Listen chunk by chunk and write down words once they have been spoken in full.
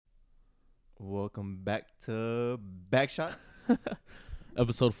Welcome back to Backshots.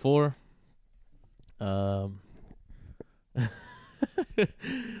 Episode 4.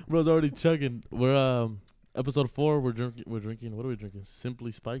 Bro's already chugging. We're episode 4. We're drinking. What are we drinking?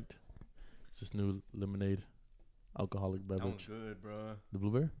 Simply Spiked. It's this new lemonade, alcoholic beverage. That one's good, bro. The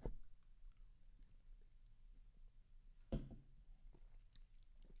blueberry.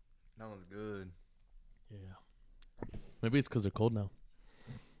 That one's good. Yeah. Maybe it's because they're cold now.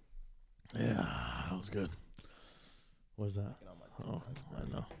 Yeah, that was good. What is that? Oh, I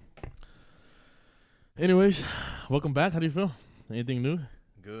know. Anyways, welcome back. How do you feel? Anything new?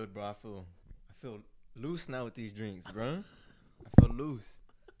 Good, bro. I feel loose now with these drinks, bro. I feel loose.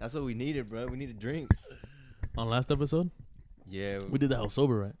 That's what we needed, bro. We needed drinks. On last episode? Yeah. We did that whole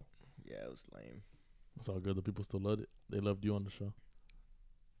sober, right? Yeah, it was lame. It's all good. The people still loved it. They loved you on the show.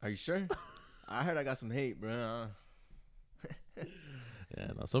 Are you sure? I heard I got some hate, bro. Yeah,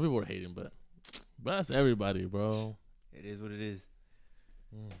 no, some people were hating, but that's everybody, bro. It is what it is.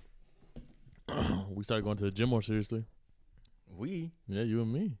 We started going to the gym more seriously. We? Yeah, you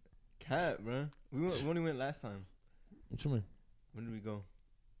and me. Cat, bro. We only went last time. What you mean? When did we go?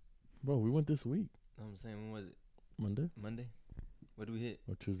 Bro, we went this week. I'm saying, when was it? Monday? What did we hit?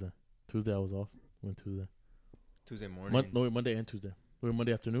 Or Tuesday? Tuesday I was off. We went Tuesday. Tuesday morning? Monday and Tuesday. We went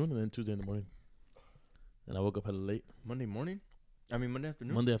Monday afternoon and then Tuesday in the morning. And I woke up hella late. Monday morning? I mean, Monday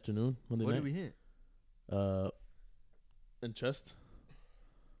afternoon? Monday afternoon. Monday what night. What did we hit? In chest.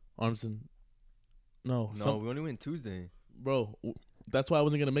 Arms and... No, we only went Tuesday. Bro, that's why I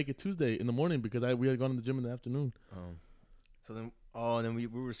wasn't going to make it Tuesday in the morning because we had gone to the gym in the afternoon. So then we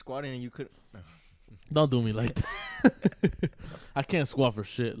were squatting and you couldn't. Don't do me like that. I can't squat for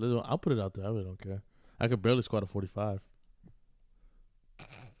shit. I'll put it out there. I really don't care. I could barely squat at 45.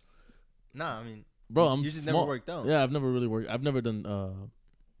 Nah, I mean, bro, I'm you just small. never worked out. Yeah, I've never really worked. I've never done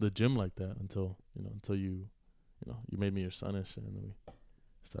the gym like that until you made me your son and shit, and then we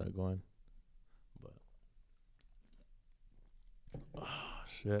started going. But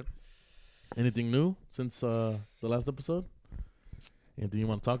shit. Anything new since the last episode? Anything you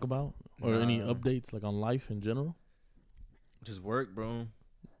want to talk about, or any updates like on life in general? Just work, bro.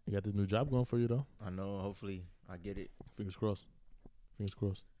 You got this new job going for you though. I know. Hopefully, I get it. Fingers crossed. Fingers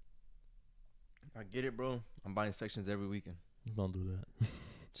crossed. I get it, bro. I'm buying sections every weekend. Don't do that.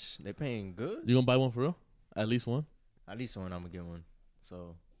 They paying good. You gonna buy one for real? At least one? At least one. I'm gonna get one.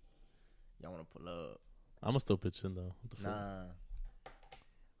 So, y'all wanna pull up? I'm gonna still pitch in though. What the fuck? Nah.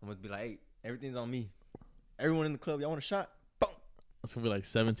 I'm gonna be like, hey, everything's on me. Everyone in the club, y'all want a shot? Boom. It's gonna be like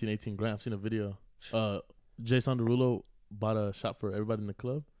 17, 18 grand. I've seen a video. Jason Derulo bought a shot for everybody in the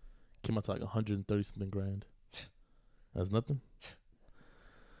club. Came out to like 130 something grand. That's nothing.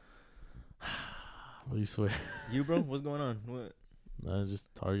 What do you swear? You, bro? What's going on? What? Nah,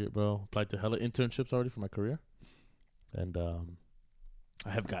 just Target, bro. Applied to hella internships already for my career, and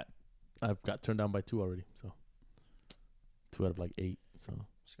I've got turned down by 2 already. So 2 out of like 8. So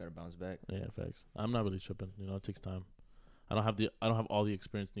just gotta bounce back. Yeah, facts. I'm not really tripping. It takes time. I don't have all the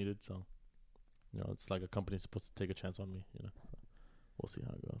experience needed. So it's like a company's supposed to take a chance on me. We'll see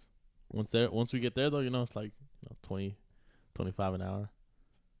how it goes. Once we get there though, it's like 20, 25 an hour.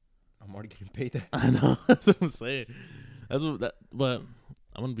 I'm already getting paid that. I know. That's what I'm saying. But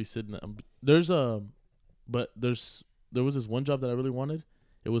I'm gonna be sitting. There was this one job that I really wanted.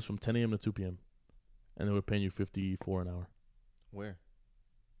 It was from 10 a.m. to 2 p.m. and they were paying you $54 an hour. Where?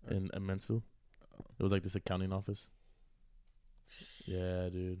 In Mansfield. It was like this accounting office. Yeah,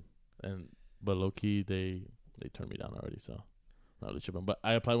 dude. But low key they turned me down already. So not really tripping. But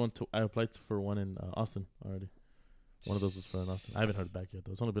I applied for one in Austin already. One of those was for in Austin. I haven't heard back yet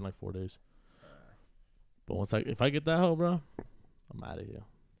though. It's only been like 4 days. But if I get that hoe, bro, I'm out of here.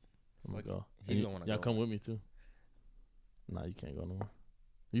 I'm gonna go. Y'all come with me too. Nah, you can't go no more.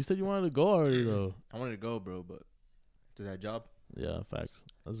 You said you wanted to go already though. I wanted to go, bro, but to that job. Yeah, facts.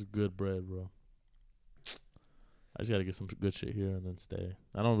 That's good bread, bro. I just gotta get some good shit here and then stay.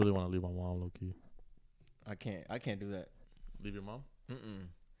 I don't really want to leave my mom low key. I can't do that. Leave your mom?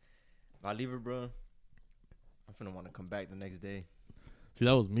 If I leave her, bro, I'm finna want to come back the next day. See,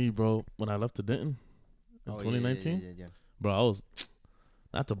 that was me, bro. When I left to Denton in 2019, yeah. Bro, I was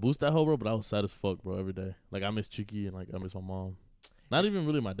not to boost that hoe, bro, but I was sad as fuck, bro. Every day, like I miss Chicky and like I miss my mom. Not even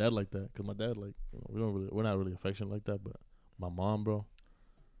really my dad like that, cause my dad we're not really affectionate like that. But my mom, bro,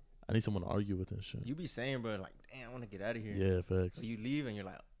 I need someone to argue with and shit. You be saying, bro, like, damn, I want to get out of here. Yeah, facts. So you leave and you're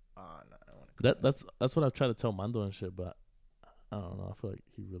like, oh, no, I don't want to. That's what I've tried to tell Mando and shit, but I don't know. I feel like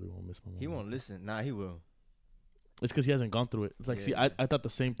he really won't miss my mom. He won't listen. Nah, he will. It's because he hasn't gone through it. It's like, yeah. see, I thought the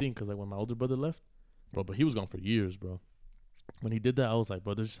same thing because like when my older brother left, bro, but he was gone for years, bro. when he did that, I was like,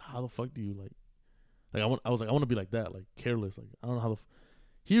 bro, there's how the fuck do you like I was like, I want to be like that, like careless. Like, I don't know how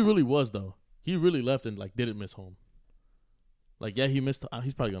he really was though. He really left and like didn't miss home. Like, yeah, he missed.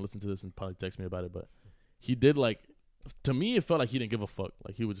 He's probably gonna listen to this and probably text me about it, but he did like. To me, it felt like he didn't give a fuck.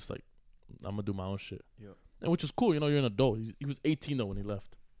 Like, he was just like, I'm gonna do my own shit. Yep. And which is cool, you know. You're an adult. He was 18 though when he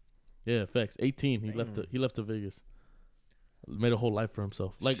left. Yeah, facts. 18. He left to Vegas. Made a whole life for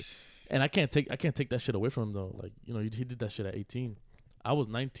himself. Like, and I can't take that shit away from him though. Like, you know, he did that shit at 18. I was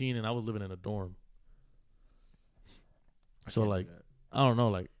 19 and I was living in a dorm. So like, I don't know.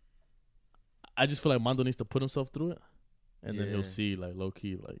 Like, I just feel like Mondo needs to put himself through it, and then he'll see like low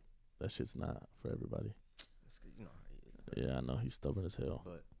key like that shit's not for everybody. You know how he is, yeah, I know he's stubborn as hell.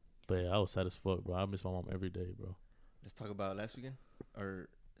 But yeah, I was sad as fuck, bro. I miss my mom every day, bro. Let's talk about last weekend or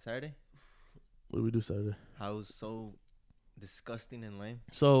Saturday. What did we do Saturday? How it was so disgusting and lame.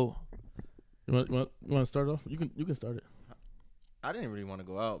 So, you want to start off? You can start it. I didn't really want to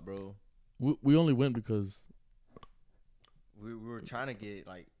go out, bro. We only went because we were trying to get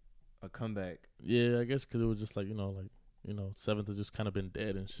like a comeback. Yeah, I guess because it was just like Seventh has just kind of been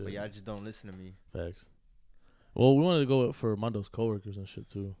dead and shit. But y'all just don't listen to me. Facts. Well, we wanted to go for Mondo's coworkers and shit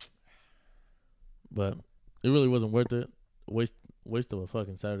too, but it really wasn't worth it. Waste of a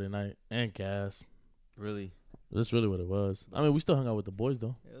fucking Saturday night and gas. Really? That's really what it was. I mean, we still hung out with the boys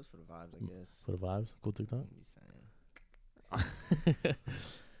though. Yeah, it was for the vibes, I guess. For the vibes, cool TikTok.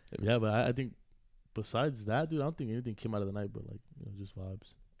 Yeah, but I think besides that, dude, I don't think anything came out of the night, but like just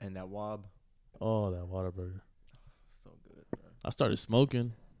vibes. And that wob. Oh, that Whataburger. So good, bro. I started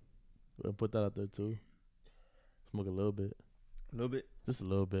smoking. We'll put that out there too. Smoke a little bit. A little bit? Just a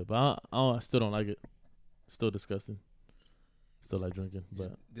little bit. But I still don't like it. Still disgusting. Still like drinking.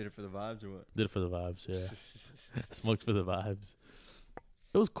 But did it for the vibes or what? Did it for the vibes, yeah. Smoked for the vibes.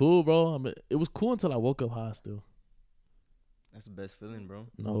 It was cool, bro. I mean, it was cool until I woke up high still. That's the best feeling, bro.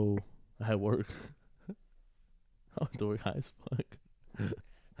 No. I had work. I went to work high as fuck.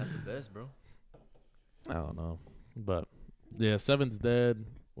 That's the best, bro. I don't know. But, yeah, Seven's dead.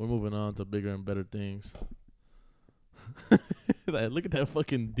 We're moving on to bigger and better things. Like, look at that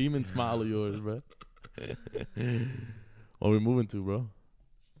fucking demon smile of yours, bro. What are we moving to, bro?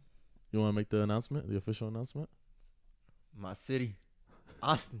 You want to make the announcement, the official announcement? My city.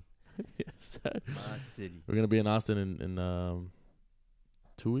 Austin. Yes, sir. My city. We're going to be in Austin in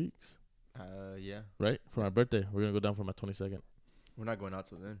 2 weeks. Yeah. Right? For my birthday. We're going to go down for my 22nd. We're not going out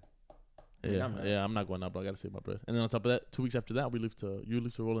till then. Yeah, I'm not going out, but I got to save my bread. And then on top of that, 2 weeks after that, you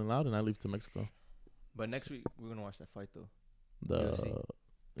leave to Rolling Loud, and I leave to Mexico. But next week, we're going to watch that fight, though.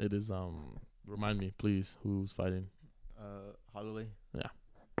 It is, remind me, please, who's fighting? Holloway. Yeah.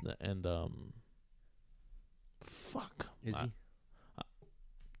 And, fuck. Is he?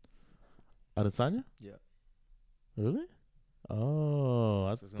 Adesanya? Yeah. Really? Oh,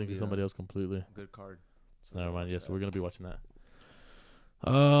 I So was thinking somebody else completely. Good card. So Never mind. Yes, we're gonna be watching that.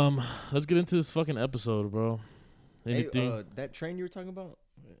 Let's get into this fucking episode, bro. Anything? Hey, that train you were talking about,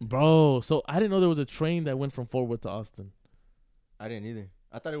 bro. So I didn't know there was a train that went from Fort Worth to Austin. I didn't either.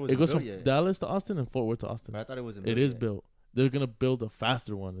 I thought it was. It goes from Dallas to Austin and Fort Worth to Austin. But I thought it was. It is built. They're gonna build a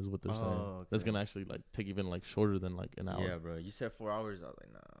faster one, is what they're saying. Okay. That's gonna actually like take even like shorter than like an hour. Yeah, bro. You said 4 hours. I was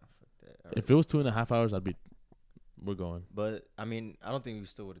like, nah, fuck that. If it was 2.5 hours, we're going. But I mean, I don't think we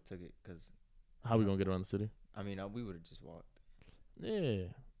still would have took it because. How we gonna get around the city? I mean, we would have just walked. Yeah.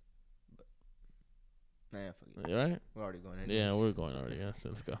 But, man, fuck it. Right? We're already going. Yeah, we're going already. Yeah, so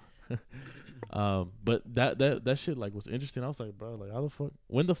let's go. But that shit like was interesting. I was like, bro, like how the fuck?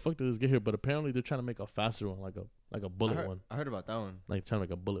 When the fuck did this get here? But apparently they're trying to make a faster one, like a bullet one. I heard about that one. Like trying to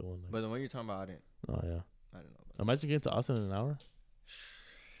make a bullet one. Like. But the one you're talking about, I didn't. Oh yeah. I didn't know about. Imagine getting to Austin in an hour.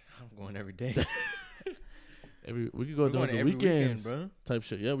 I'm going every day. We could go during the weekends, bro. Type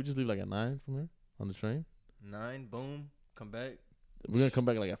shit. Yeah, we just leave like at 9 from here on the train. 9, boom, come back. We're gonna come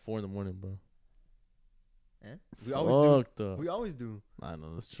back like at 4 in the morning, bro. Yeah, we always do. Up. We always do. I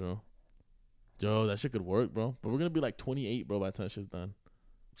know that's true. Yo, that shit could work, bro. But we're gonna be like 28, bro, by the time shit's done.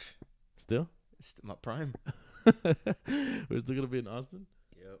 Still? It's my prime. We're still gonna be in Austin?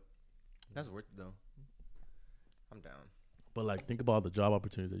 Yep. That's worth it though. I'm down. But like, think about all the job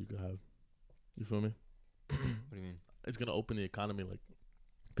opportunities that you could have. You feel me? What do you mean? It's gonna open the economy. Like,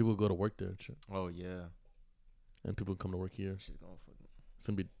 people go to work there and shit. Oh yeah. And people come to work here. She's going fucking. It's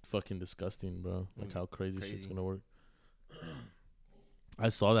gonna be fucking disgusting, bro. Like how crazy shit's gonna work. I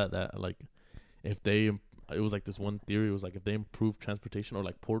saw that like, if they, it was like this one theory. It was like if they improve transportation or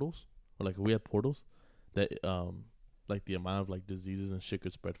like portals, or like if we had portals, that like the amount of like diseases and shit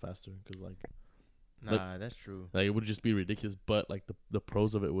could spread faster. Cause like, That's true. Like it would just be ridiculous. But like the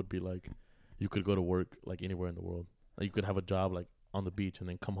pros of it would be like, you could go to work like anywhere in the world. Like you could have a job like on the beach and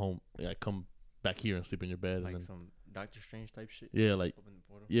then come home, come back here and sleep in your bed, Like and then some Doctor Strange type shit. yeah, like Just open the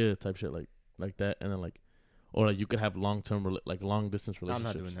portal. yeah, type shit like that, and then like, or like you could have long term like long distance I'm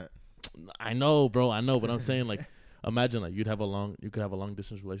relationships. not doing that. I know, bro. I know, but I'm saying like, imagine like you could have a long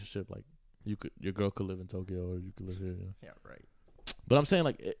distance relationship. Like your girl could live in Tokyo or you could live here. You know? Yeah, right. But I'm saying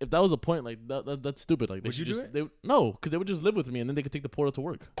like, if that was a point, like that's stupid. Like they Would should you do just it? they no, because they would just live with me and then they could take the portal to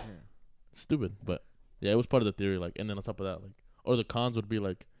work. Yeah. Stupid, but yeah, it was part of the theory. Like, and then on top of that, like, or the cons would be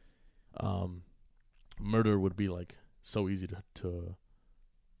like, murder would be like so easy to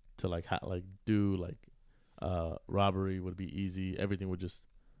like do like, robbery would be easy. Everything would just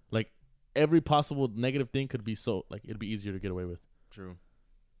like every possible negative thing could be so like it'd be easier to get away with. True.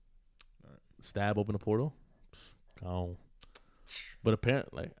 Stab, open a portal, gone. But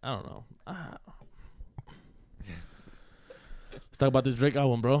apparently, like, I don't know. Let's talk about this Drake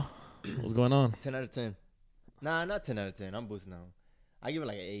album, bro. What's going on? 10 out of 10. Nah, not 10 out of 10. I'm boosting now. I give it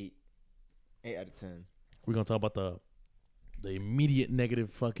like an 8. 8 out of 10. We're gonna talk about the immediate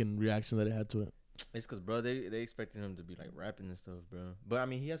negative fucking reaction that it had to it. It's because, bro, they expected him to be like rapping and stuff, bro. But I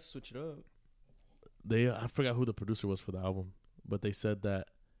mean, he has to switch it up. I forgot who the producer was for the album, but they said that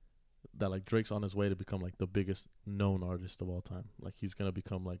like Drake's on his way to become like the biggest known artist of all time. Like he's gonna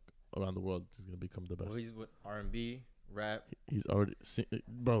become like around the world. He's gonna become the best. Well, he's with R&B, rap, He's already,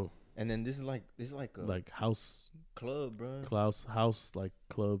 bro. and then this is like a Like house, club, bro. house like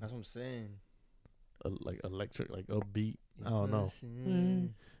club, That's what I'm saying. like electric, like upbeat. I don't know.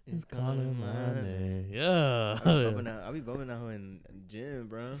 It's calling my name. Yeah. I'll be bumming out in the gym,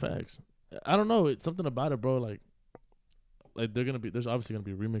 bro. Facts. I don't know. It's something about it, bro. Like there's obviously gonna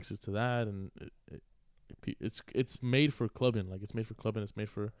be remixes to that, and it's made for clubbing. Like it's made for clubbing. It's made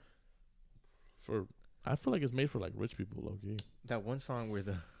for. I feel like it's made for like rich people, low key. That one song where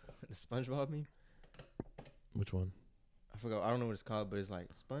the SpongeBob meme. Which one? I forgot. I don't know what it's called, but it's like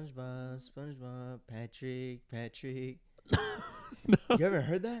SpongeBob, Patrick. No. You haven't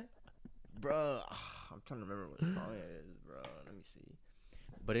heard that, bro? I'm trying to remember what song it is, bro. Let me see.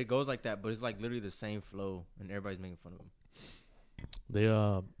 But it goes like that, but it's like literally the same flow, and everybody's making fun of him. They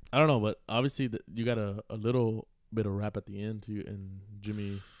I don't know, but obviously you got a little bit of rap at the end too, and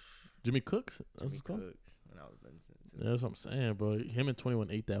Jimmy Cooks. That's what it's called. Cooks, and I was listening to. Yeah, that's what I'm saying, bro. Him and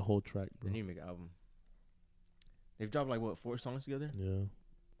 21 ate that whole track, bro. They need to make an album. They've dropped like what 4 songs together? Yeah.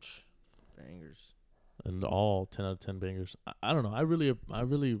 Bangers. And all 10 out of 10 bangers. I don't know. I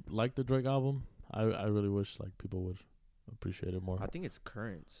really like the Drake album. I really wish like people would appreciate it more. I think it's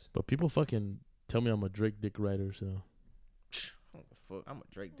Currents. But people fucking tell me I'm a Drake dick writer, so. I don't give a fuck. I'm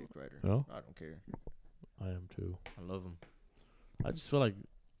a Drake dick writer. No? I don't care. I am too. I love him. I just feel like,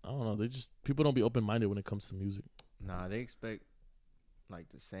 I don't know, people don't be open minded when it comes to music. Nah, they expect like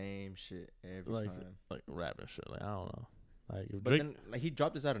the same shit every time. Like rap and shit. Like I don't know. Like if But Drake, then like he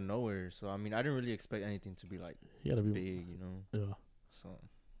dropped this out of nowhere, so I mean I didn't really expect anything to be like he gotta be big, you know. Yeah. So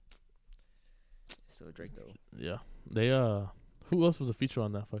still Drake though. Yeah. They who else was a feature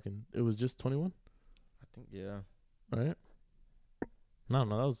on that fucking? It was just 21, I think yeah. right? No,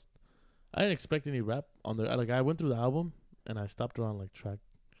 that was. I didn't expect any rap on there. I went through the album and I stopped around like track.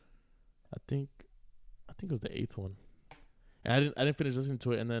 I think it was the 8th one, and I didn't finish listening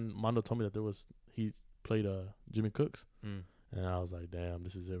to it. And then Mondo told me that he played Jimmy Cooks, and I was like, damn,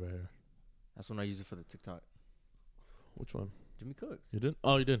 this is it right here. That's when I use it for the TikTok. Which one? Jimmy Cooks. You did?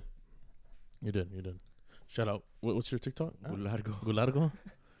 Oh, you did. You did. Shout out. What's your TikTok? Gulargo.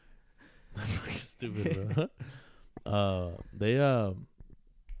 Fucking stupid, bro. They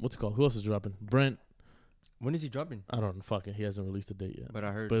what's it called? Who else is dropping? Brent. When is he dropping? I don't know. Fucking, he hasn't released a date yet. But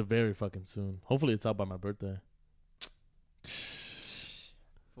I heard. But very fucking soon. Hopefully, it's out by my birthday.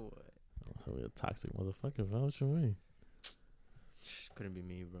 For what? So we a toxic motherfucker, bro. What you mean? Couldn't be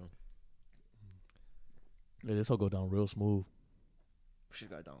me, bro. Yeah, this all go down real smooth.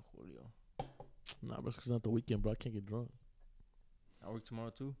 Shit got down Julio. Nah, bro, it's not the weekend, bro. I can't get drunk. I work tomorrow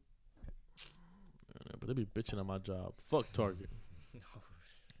too. Yeah, but they be bitching at my job. Fuck Target.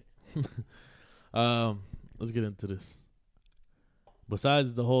 Let's get into this.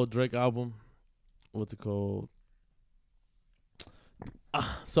 Besides the whole Drake album, what's it called?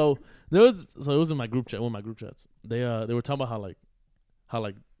 So it was in my group chat, one of my group chats. They were talking about how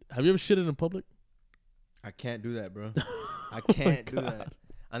like have you ever shitted in public? I can't do that, bro. I can't do that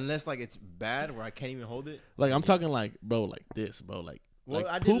unless like it's bad where I can't even hold it. Like I'm talking like bro, like this, bro, like Well,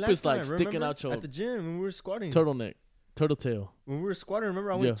 like I did poop last is like time, sticking out your at the gym when we were squatting. turtleneck, turtle tail. When we were squatting,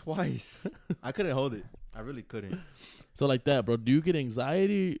 remember I went twice. I couldn't hold it. I really couldn't. So like that, bro. Do you get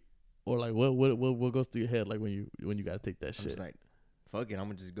anxiety, or like what goes through your head like when you gotta take that I'm shit? just like, fuck it, I'm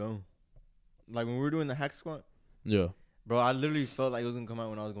gonna just go. Like when we were doing the hack squat, Yeah. Bro, I literally felt like it was gonna come out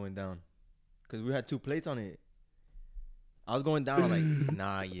when I was going down, cause we had 2 plates on it. I was going down. I'm like,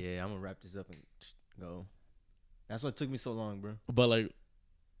 nah, yeah, I'm gonna wrap this up and go. That's what took me so long, bro. But like,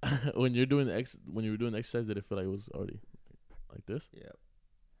 when you were doing the exercise, did it feel like it was already like this? Yeah.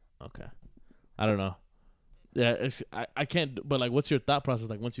 Okay. I don't know. Yeah, I can't. But like, what's your thought process?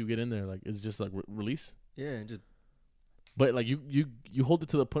 Like, once you get in there, like, it's just like release. Yeah, just. But like, you hold it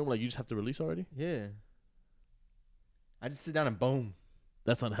to the point where like you just have to release already. Yeah. I just sit down and boom.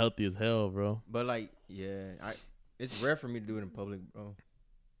 That's unhealthy as hell, bro. But like, yeah, it's rare for me to do it in public, bro.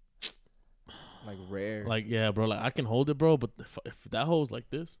 Like rare. Like, yeah, bro. Like, I can hold it, bro. But if that hole's like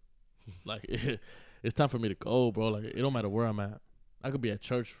this, like, it's time for me to go, bro. Like, it don't matter where I'm at. I could be at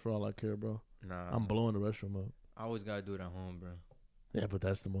church for all I care, bro. Nah, I'm blowing the restroom up. I always gotta do it at home, bro. Yeah, but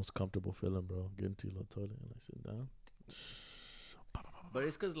that's the most comfortable feeling, bro. Getting to your little toilet and like sitting down. But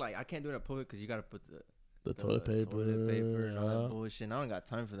it's cause like I can't do it in public because you gotta put the toilet paper, and all that bullshit. And I don't got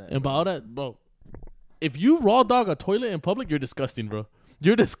time for that. And by all that, bro, if you raw dog a toilet in public, you're disgusting, bro.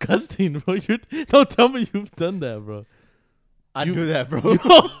 You're disgusting, bro. Don't tell me you've done that, bro. I do that, bro.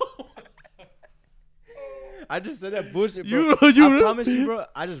 I just said that bullshit, bro. I promise you, bro.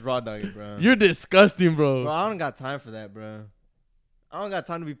 I just raw dog it, bro. You're disgusting, bro. Bro, I don't got time for that, bro. I don't got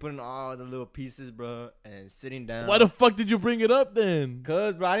time to be putting all the little pieces, bro, and sitting down. Why the fuck did you bring it up then?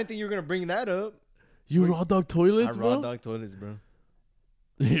 Cause, bro, I didn't think you were gonna bring that up. You raw dog toilets, bro? I raw dog toilets, bro.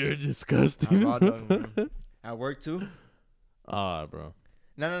 You're disgusting. I raw dog them, bro. At work too. Bro.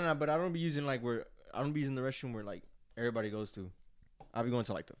 No. But I don't be using I don't be using the restroom where like everybody goes to. I'll be going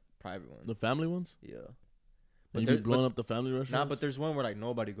to like the private ones. The family ones? Yeah. But you be blowing up the family restrooms? Nah, but there's one where like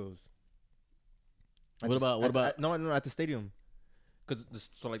nobody goes. What about? No, at the stadium. Cause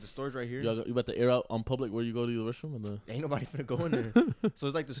the store's right here. You about to air out on public where you go to the restroom and ain't nobody finna go in there. So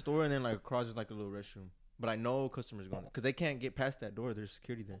it's like the store and then like across is like a little restroom. But I know customers going because they can't get past that door. There's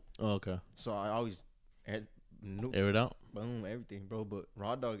security there. Oh, okay. So I always air it out. Boom, everything, bro. But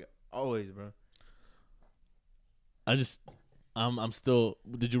raw dog always, bro. I'm still.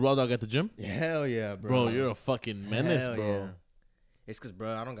 Did you raw dog at the gym? Hell yeah, bro. Bro, you're a fucking menace, Hell bro. Yeah. It's cause,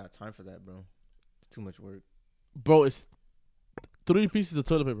 bro, I don't got time for that, bro. It's too much work. Bro, it's 3 pieces of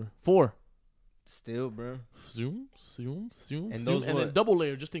toilet paper. 4. Still, bro. Zoom. And then double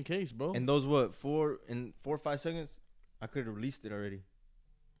layer just in case, bro. And those 4 or 5 seconds, I could have released it already.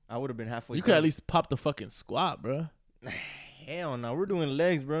 I would have been halfway. You could at least pop the fucking squat, bro. Hell no, we're doing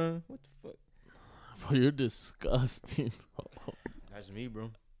legs, bro. What the fuck? Bro, you're disgusting, bro. That's me,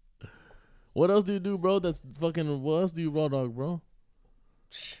 bro. What else do you do, bro? That's fucking. What else do you raw dog, bro?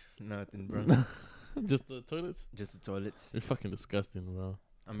 Nothing, bro. Just the toilets? Just the toilets. You're fucking disgusting, bro.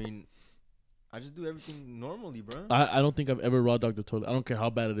 I mean, I just do everything normally, bro. I don't think I've ever raw dogged the toilet. I don't care how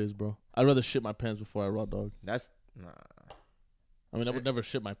bad it is, bro. I'd rather shit my pants before I raw dog. That's nah. I mean, I would never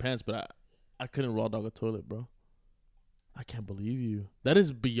shit my pants, but I couldn't raw dog a toilet, bro. I can't believe you. That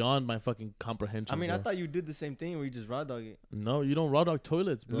is beyond my fucking comprehension. I mean, bro. I thought you did the same thing where you just raw dog it. No, you don't raw dog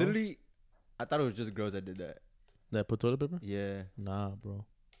toilets, bro. Literally, I thought it was just girls that did that. That put toilet paper? Yeah. Nah, bro.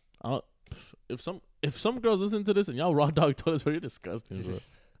 If some girls listen to this and y'all raw dog toilets, bro, you're disgusting, bro.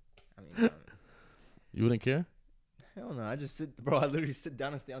 I mean, you wouldn't care? Hell no. I literally sit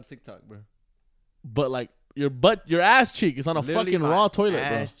down and stay on TikTok, bro. But like your ass cheek is on a literally fucking raw toilet,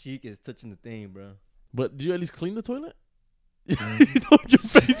 bro. Ass cheek is touching the thing, bro. But do you at least clean the toilet? You don't your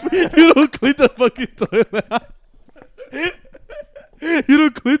face. You don't clean the fucking toilet. You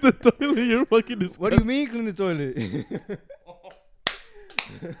don't clean the toilet. You're fucking disgusting. What do you mean clean the toilet?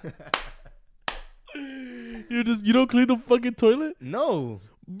 You don't clean the fucking toilet? No.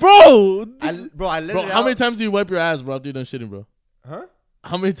 Bro! I let bro, it how out. many times do you wipe your ass, bro, after you're done shitting, bro? Huh?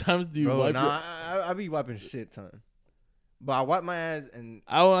 How many times do you wipe your I be wiping shit ton. But I wipe my ass and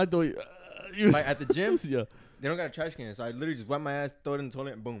I don't like the way like at the gym, yeah. They don't got a trash can, so I literally just wipe my ass, throw it in the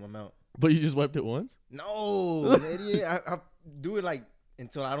toilet, and boom, I'm out. But you just wiped it once? No, idiot. I do it like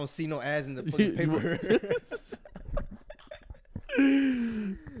until I don't see no ass in the fucking paper.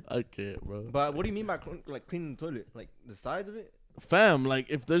 I can't, bro. But what do you mean by like cleaning the toilet? Like the sides of it? Fam, like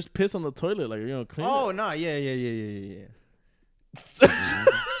if there's piss on the toilet, like you're gonna clean it. Oh, nah, yeah.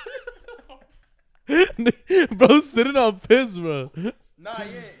 Bro, sitting on piss, bro. Nah,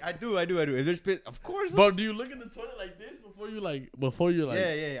 yeah, I do. If there's piss, of course. Bro, do you look in the toilet like this before you're like?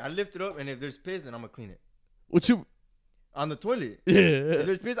 Yeah. I lift it up, and if there's piss, then I'm gonna clean it. What you? On the toilet. Yeah. If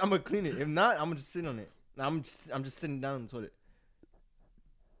there's piss, I'm gonna clean it. If not, I'm gonna just sit on it. I'm just sitting down on the toilet.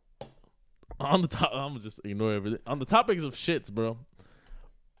 On the top, I'm gonna just ignore everything. On the topics of shits, bro.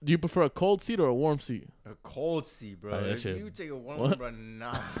 Do you prefer a cold seat or a warm seat? A cold seat, bro. Oh, yeah, If shit. you take a warm What? one, bro,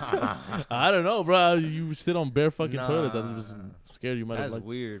 nah. I don't know, bro. You sit on bare fucking toilets. I was Nah. scared you might have That's like.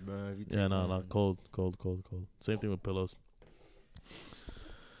 weird, bro. If you take Yeah, no, warm no, one. cold. Same thing with pillows.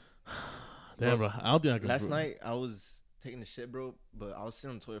 Damn, bro. I don't think I can. Last night I was taking the shit, bro, but I was sitting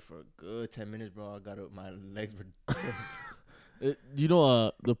on the toilet for a good 10 minutes, bro. I got up, my legs were.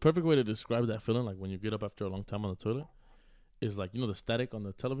 The perfect way to describe that feeling, like when you get up after a long time on the toilet, is like the static on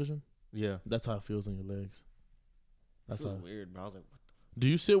the television. Yeah. That's how it feels in your legs. That's Feels how. weird, bro. I was like, what Do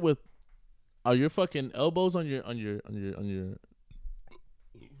you sit with? Are your fucking elbows on your?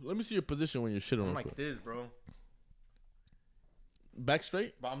 Let me see your position when you're shitting. I'm real like quick. this, bro. Back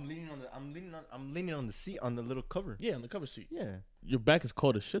straight. But I'm leaning on the seat, on the little cover. Yeah, on the cover seat. Yeah. Your back is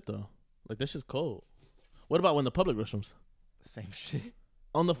cold as shit though. Like that shit's cold. What about when the public restrooms? Same shit.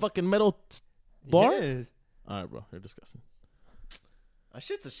 On the fucking metal bar? Yes. All right, bro. You're disgusting. A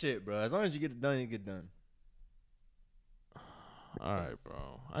shit's a shit, bro. As long as you get it done, you get done. All right,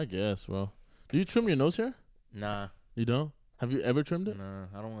 bro. I guess, bro. Do you trim your nose hair? Nah. You don't? Have you ever trimmed it? Nah.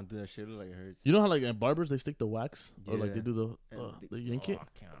 I don't want to do that shit. It look like it hurts. You know how like at barbers they stick the wax or like Yeah. they do the yank it? I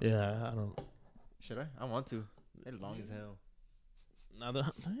can't. Yeah, I don't. Should I? I want to. They're long as hell. Nah,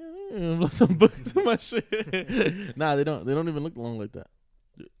 blow some buckets in my shit. Nah, they don't. They don't even look long like that.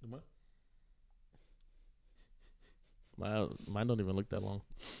 Mine don't even look that long.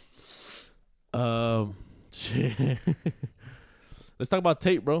 Shit. Let's talk about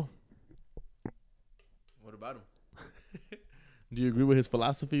Tate, bro. What about him? Do you agree with his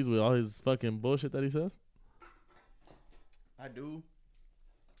philosophies, with all his fucking bullshit that he says? I do.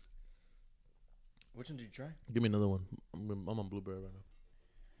 Which one did you try? Give me another one. I'm on Blueberry right now.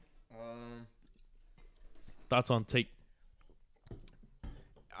 Thoughts on Tate?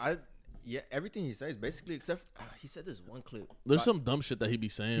 Everything he says basically, except he said this one clip. There's some dumb shit that he be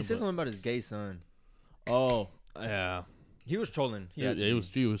saying. He said something about his gay son. Oh, yeah. He was trolling. He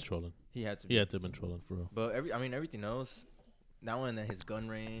was trolling. He had to. He had to have been trolling for real. But everything else. That one, and his gun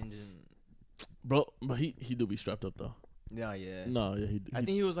range, and Bro, but he do be strapped up though. yeah. No, yeah, I think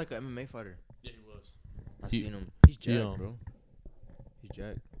he was like an MMA fighter. Yeah, he was. I He- seen him. He's jacked, bro. He's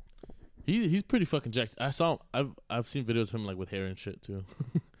jacked. He's pretty fucking jacked. I saw him. I've seen videos of him like with hair and shit too.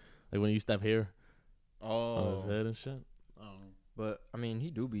 Like when he used to have hair on his head and shit. But I mean, he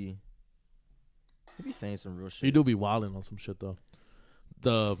be saying some real shit. He do be wilding on some shit though.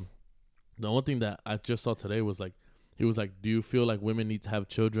 The one thing that I just saw today was like, he was like, do you feel like women need to have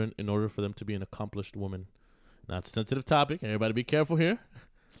children in order for them to be an accomplished woman? Now it's a sensitive topic. Everybody be careful here.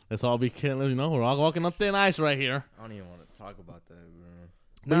 Let's all be careful. We're all walking on thin ice right here. I don't even want to talk about that,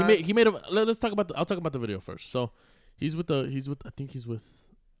 bro. But he made a. Let's talk about. I'll talk about the video first. So I think he's with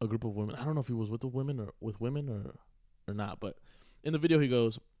a group of women. I don't know if he was with the women or not. But in the video he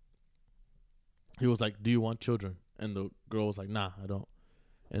was like, do you want children? And the girl was like, nah, I don't.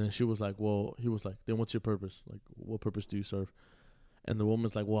 And then she was like, well, he was like, then what's your purpose? Like, what purpose do you serve? And the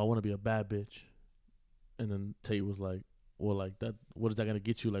woman's like, well, I want to be a bad bitch. And then Tate was like, well, like that, what is that gonna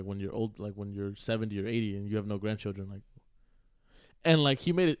get you? Like when you're old, like when you're 70 or 80 and you have no grandchildren, like. And like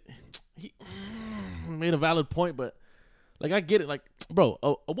he made a valid point, but like I get it, like bro,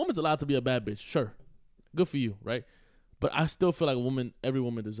 a woman's allowed to be a bad bitch, sure, good for you, right? But I still feel like every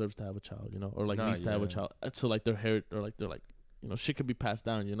woman deserves to have a child, or like needs to have a child, so like their hair or like they're like shit could be passed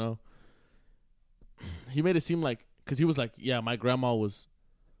down, He made it seem like, cause he was like, yeah, my grandma was,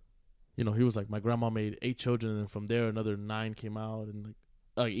 he was like, my grandma made 8 children, and then from there another 9 came out, and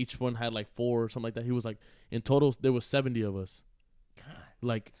like each one had like 4 or something like that. He was like, in total there was 70 of us.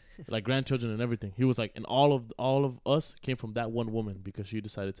 Like grandchildren and everything. He was like, and all of us came from that one woman because she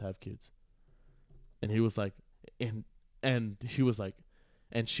decided to have kids. And he was like, and she was like,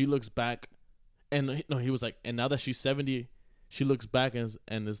 and she looks back, and no, he was like, and now that she's 70, she looks back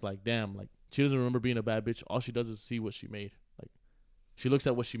and is like, damn, like she doesn't remember being a bad bitch. All she does is see what she made. Like she looks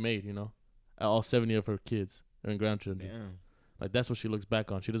at what she made, at all 70 of her kids and grandchildren. Damn. Like that's what she looks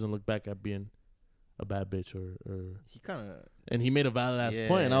back on. She doesn't look back at being a bad bitch or he kind of, and he made a valid ass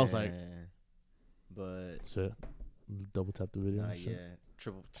point, and I was like, but shit, double tap the video.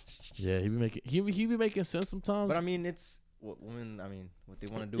 Triple. Yeah, he be making sense sometimes. But I mean, it's what women. I mean, what they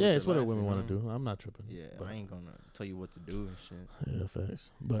want to do. Yeah, with it's their what life, women want to do. I'm not tripping. Yeah, but I ain't gonna tell you what to do and shit. Yeah, facts.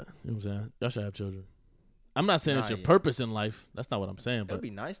 But you know what I'm saying, y'all should have children. I'm not saying it's your yeah. purpose in life. That's not what I'm saying. But it'd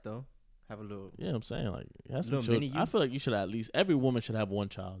be nice though. Have a little. Yeah, I'm saying like have some little children. mini you. I feel like you should at least every woman should have one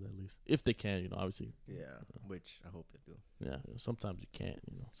child at least if they can. Obviously. Yeah, which I hope they do. Yeah, sometimes you can't.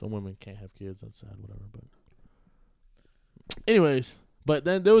 Some women can't have kids. That's sad. Whatever. But anyways, but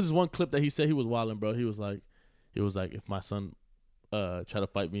then there was this one clip that he said he was wilding, bro. He was like, if my son try to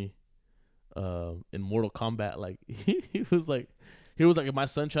fight me in Mortal Kombat. Like he was like if my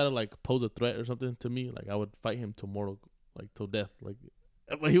son tried to like pose a threat or something to me, like I would fight him till death. Like,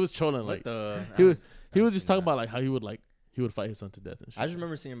 but he was trolling. Like he was just talking about like how he would fight his son to death and shit. I just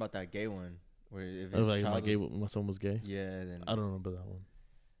remember seeing about that gay one where if I was like my son was gay. Yeah, then I don't remember that one.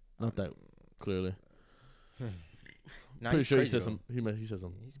 Not that clearly. Nah, Pretty sure crazy, he said some. He said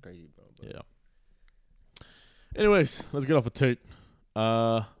some. He's crazy, bro. But. Yeah. Anyways, let's get off of Tate.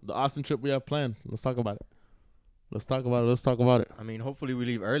 The Austin trip we have planned. Let's talk about it. Let's talk about it. I mean, hopefully we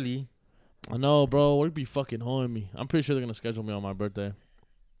leave early. I know, bro. We'd be fucking hoeing me. I'm pretty sure they're gonna schedule me on my birthday.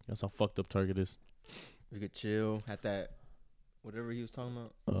 That's how fucked up Target is. We could chill at that, whatever he was talking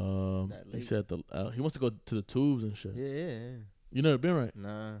about. He said he wants to go to the tubes and shit. Yeah. You never been, right?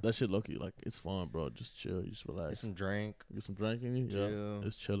 Nah. That shit low-key, like, it's fun, bro. Just chill. You just relax. Get some drink. Get some drink in you? Chill. Yeah.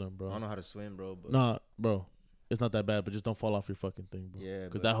 It's chilling, bro. I don't know how to swim, bro. But Nah, bro. It's not that bad, but just don't fall off your fucking thing, bro. Yeah.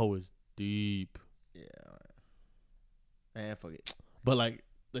 Because that hole is deep. Yeah. Man, fuck it. But, like,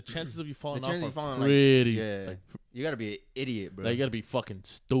 the chances of you falling off are like, pretty. yeah. Like, you gotta be an idiot, bro. like, you gotta be fucking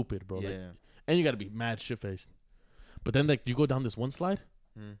stupid, bro. Yeah. Like, and you gotta be mad shit-faced. But then, like, you go down this one slide.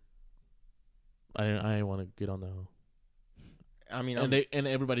 I didn't want to get on that hole. I mean, and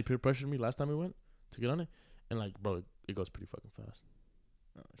everybody peer pressured me last time we went to get on it, and like, bro, it goes pretty fucking fast.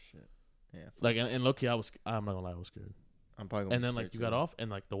 Oh shit, yeah. Like, and low-key, I'm not gonna lie, I was scared. I'm probably gonna. And then like you got off,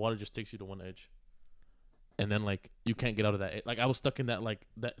 and like the water just takes you to one edge, and then like you can't get out of that. Like I was stuck in that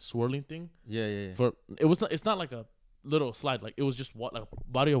that swirling thing. Yeah. It's not like a little slide. Like it was just like a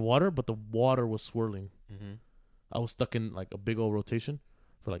body of water, but the water was swirling. Mm-hmm. I was stuck in like a big old rotation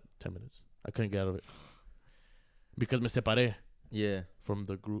for like 10 minutes. I couldn't get out of it because me separé. Yeah. From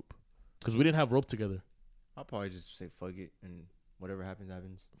the group. Because we didn't have rope together. I'll probably just say fuck it and whatever happens,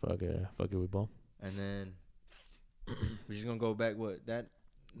 happens. Fuck it, we ball. And then we're just going to go back, that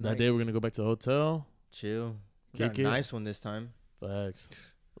day we're going to go back to the hotel. Chill. Got a nice one this time.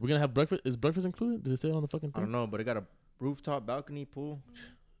 Facts. We're going to have breakfast. Is breakfast included? Does it say it on the fucking thing? I don't know, but it got a rooftop balcony pool.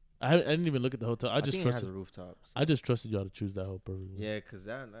 I didn't even look at the hotel. I just think trusted it has a rooftop. So. I just trusted y'all to choose that whole perfectly. Yeah, because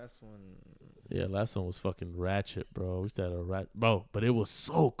that last one. Yeah, last one was fucking ratchet, bro. We used to have bro, but it was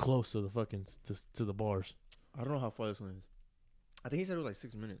so close to the fucking to the bars. I don't know how far this one is. I think he said it was like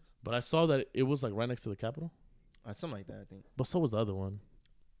 6 minutes. But I saw that it was like right next to the Capitol. Something like that, I think. But so was the other one.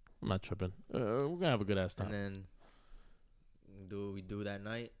 I'm not tripping. We're gonna have a good ass time. And then do what we do that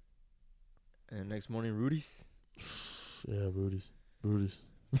night. And next morning, Rudy's. Yeah, Rudy's.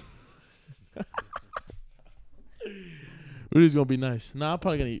 Rudy's gonna be nice. Nah, I'm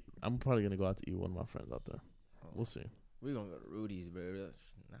probably gonna go out to eat with one of my friends out there. We'll see. We're gonna go to Rudy's, bro.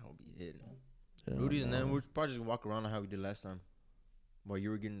 That will be hidden. Yeah, Rudy's, and then we're probably just gonna walk around how we did last time. While you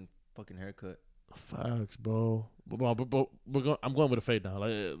were getting fucking haircut. Facts, bro. But I'm going with a fade now.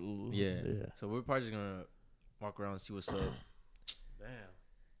 Like, yeah. So we're probably just gonna walk around and see what's up.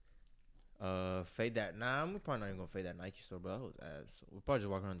 Damn. Fade that. Nah, we're probably not even gonna fade that Nike store, bro. That was ass. So we'll probably just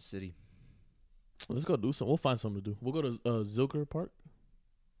walk around the city. Let's go do something. We'll find something to do. We'll go to Zilker Park,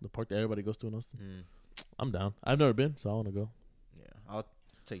 the park that everybody goes to in Austin. I'm down. I've never been, so I want to go. Yeah, I'll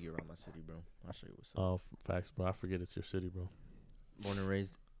take you around my city, bro. I'll show you what's up. Oh, facts, bro. I forget it's your city, bro. Born and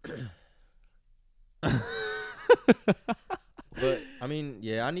raised. But I mean,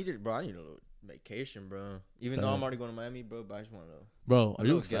 yeah, I need a little vacation, bro. Even though I'm already going to Miami, bro. But I just want to. Bro, are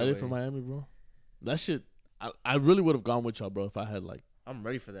you excited for Miami, bro? That shit, I really would have gone with y'all, bro. If I had like. I'm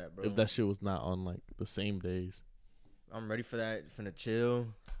ready for that, bro. If that shit was not on like the same days. I'm ready for that. Finna chill.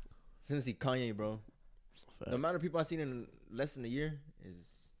 Finna see Kanye, bro. Facts. The amount of people I've seen in less than a year is.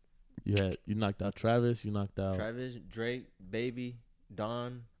 You knocked out Travis. You knocked out Travis, Drake, Baby,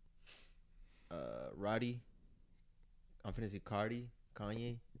 Don, Roddy. I'm finna see Cardi,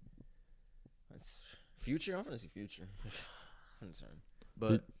 Kanye. That's Future. I'm finna see Future.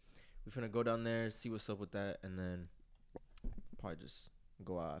 But we finna go down there, see what's up with that, and then probably just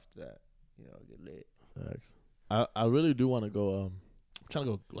go out after that. Get lit. Facts. I really do want to go. I'm trying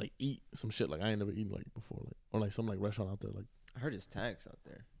to go like eat some shit like I ain't never eaten like before, like or like some like restaurant out there. Like I heard it's tax out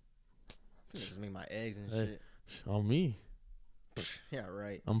there. I just make my eggs and shit. On me. Yeah,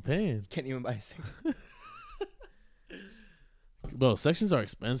 right. I'm paying. Can't even buy a section. Bro, sections are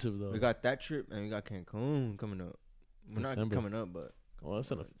expensive though. We got that trip and we got Cancun coming up. We're not coming up, but that's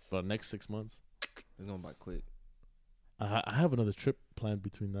in about next 6 months. It's going by quick. I have another trip planned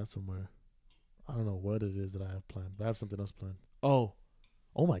between that somewhere. I don't know what it is that I have planned, but I have something else planned. Oh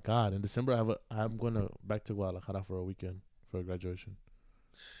my God! In December, I'm going back to Guadalajara for a weekend for a graduation.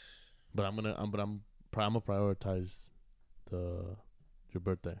 But I'm gonna prioritize your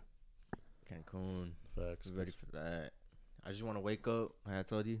birthday. Cancun. Facts. Ready for that? I just want to wake up, like I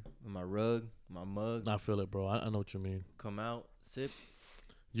told you, with my rug, my mug. I feel it, bro. I know what you mean. Come out, sip.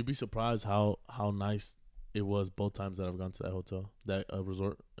 You'd be surprised how nice it was both times that I've gone to that hotel, that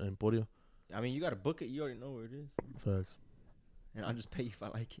resort in Emporio. I mean, you got to book it. You already know where it is. Facts. And I'll just pay you if I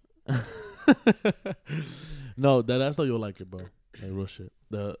like it. No, that's how you'll like it, bro. Like real shit.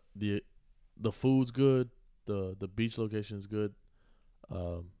 The food's good. The beach location is good.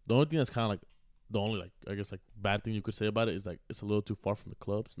 The only thing that's kind of like the only like I guess like bad thing you could say about it is like it's a little too far from the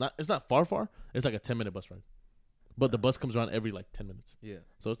clubs. It's not far. It's like a 10-minute bus ride, but the bus comes around every like 10 minutes. Yeah.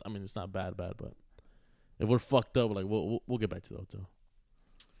 So it's not bad, but if we're fucked up, like we'll get back to the hotel.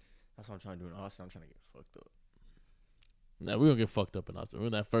 That's what I'm trying to do in Austin. I'm trying to get fucked up. Nah, we're gonna get fucked up in Austin. We're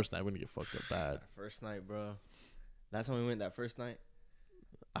in that first night. We're gonna get fucked up bad. First night, bro. Last time we went that first night.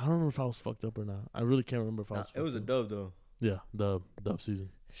 I don't remember if I was fucked up or not. I really can't remember if I was. It was a dub though. Yeah, the dub season.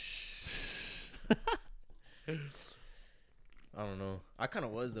 I don't know. I kind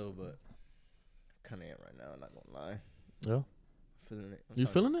of was though, but I kind of am right now. I'm not gonna lie. Yeah. Feeling it. You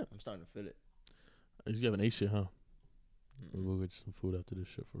feeling it? I'm starting to feel it. You haven't ate shit, huh? We'll get you some food after this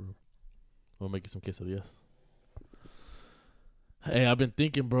shit for real. We'll make you some quesadillas. Hey, I've been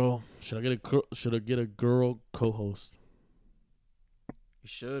thinking, bro. Should I get a girl co-host? You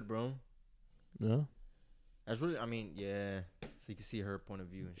should, bro. Yeah. That's really. I mean, yeah. So you can see her point of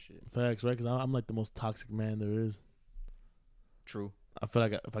view and shit. Facts, right? Because I'm like the most toxic man there is. True. I feel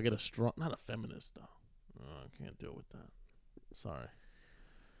like if I get a strong, not a feminist though. I can't deal with that. Sorry.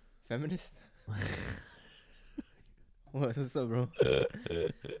 Feminist? What's up, bro?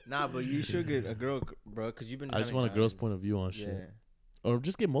 Nah, but you should get a girl, bro, because you've been. I just want a girl's point of view on shit. Yeah. Or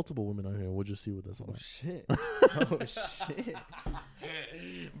just get multiple women on here and we'll just see what that's about. Oh, shit. Oh, shit.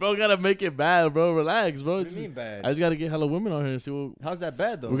 Bro, gotta make it bad, bro. Relax, bro. What do you mean bad? I just gotta get hella women on here and see what. How's that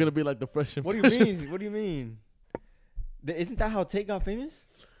bad, though? We're gonna be like the fresh and What do you mean? What do you mean? Isn't that how Tate got famous?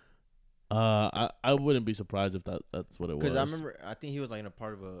 I wouldn't be surprised if that's what it was. Because I remember, I think he was like in a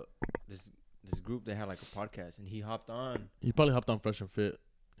part of this group that had like a podcast, and he hopped on. He probably hopped on Fresh and Fit.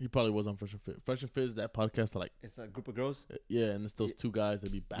 He probably was on Fresh and Fit. Fresh and Fit is that podcast that like it's a group of girls. Yeah, and it's those two guys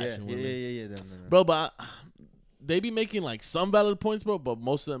that be bashing women. Yeah. Them. Bro, but they be making like some valid points, bro. But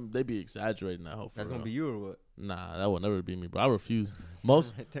most of them they be exaggerating that whole. That's gonna be you or what? Nah, that will never be me, bro. I refuse.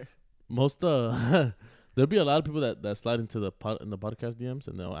 Most right there'll be a lot of people that slide into the podcast DMs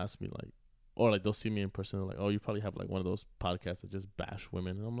and they'll ask me like, or like they'll see me in person. They're like, oh, you probably have like one of those podcasts that just bash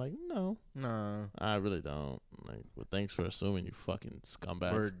women, and I'm like, no, I really don't. Like, well, thanks for assuming, you fucking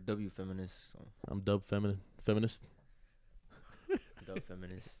scumbag. We're W feminists. So. I'm dub feminist. Dub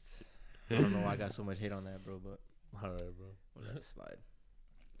feminists. I don't know why I got so much hate on that, bro. But all right, bro. We'll let it slide.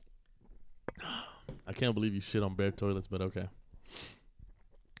 I can't believe you shit on bare toilets, but okay.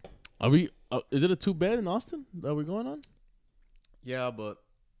 Are we? Is it a 2-bed in Austin that we're going on? Yeah, but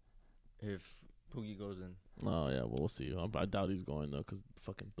if Poogie goes in, oh yeah, well we'll see. I doubt he's going though, because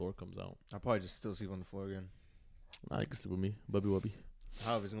fucking Thor comes out. I'll probably just still sleep on the floor again. Nah, you can sleep with me, Bubby Wubby.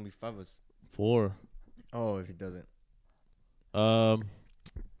 How? If it's gonna be 5 of us? 4. Oh, if he doesn't. There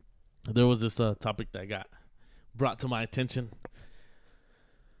was this topic that got brought to my attention.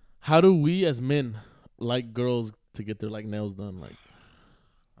 How do we as men like girls to get their like nails done? Like,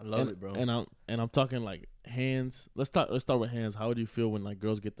 I love it, bro. And I'm talking like hands. Let's start with hands. How do you feel when like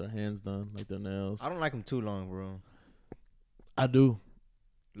girls get their hands done, like their nails? I don't like them too long, bro. I do.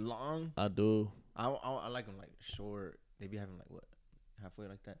 Long? I do. I like them like short. They be having like what, halfway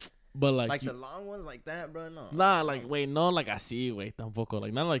like that. But like the long ones like that, bro. No. Nah, like wait, no, like I see. Wait, tampoco.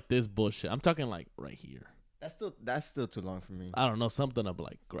 Like not like this bullshit. I'm talking like right here. That's still too long for me. I don't know, something of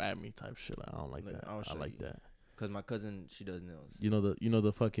like grab me type shit. I don't like that. I like that. Cause my cousin, she does nails. You know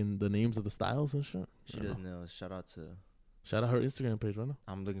the fucking the names of the styles and shit. She does nails. Shout out her Instagram page right now.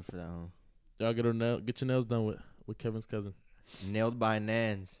 I'm looking for that, huh? Y'all get your nails done with Kevin's cousin. Nailed by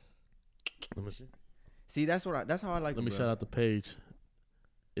Nans. Let me see. See, that's how I like. Let me bro. shout out the page.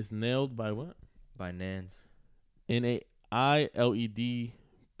 It's nailed by what? By Nans.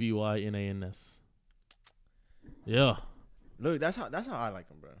 NAILEDBYNANS. Yeah. Look, that's how I like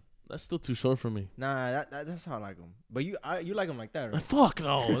them, bro. That's still too short for me. Nah, that's how I like them. But you like them like that, right? Fuck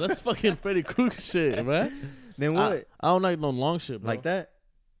no, that's fucking Freddy Krueger shit, man. Then what? I don't like no long shit, bro. Like that?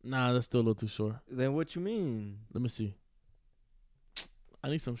 Nah, that's still a little too short. Then what you mean? Let me see. I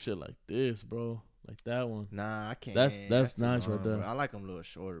need some shit like this, bro. Like that one. Nah, I can't. That's nice long, right there. Bro. I like them a little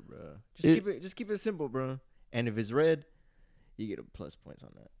shorter, bro. Just keep it simple, bro. And if it's red, you get a plus points on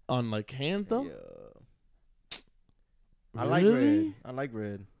that. On like hands though? Yeah. Really? I like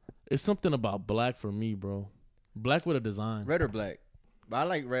red. It's something about black for me, bro. Black with a design. Red or black? But I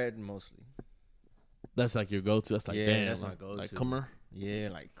like red mostly. That's like your go-to. That's like, Yeah, damn. that's my like, go-to. Like, come here. Yeah,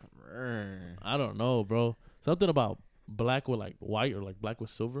 like, I don't know, bro. Something about black with like white or like black with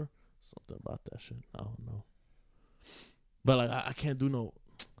silver. Something about that shit. I don't know. But like, I can't do no.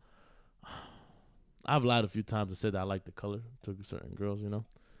 I've lied a few times and said that I like the color to certain girls, you know.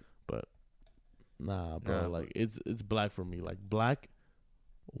 But nah, bro. Like it's black for me. Like black,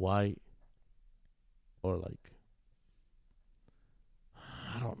 white, or like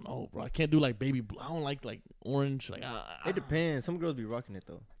I don't know, bro. I can't do like baby blue. I don't like orange. Like it depends. Some girls be rocking it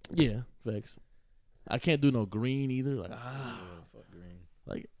though. Yeah, facts. I can't do no green either. Like fuck green.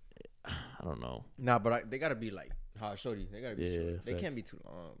 Like I don't know. Nah, but they gotta be like how I showed you. They gotta be short. They facts. can't be too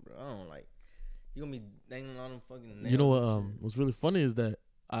long, bro. I don't like. You gonna be dangling on them fucking nails. You know what? What's really funny is that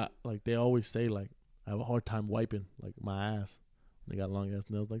I like they always say like I have a hard time wiping like my ass. They got long ass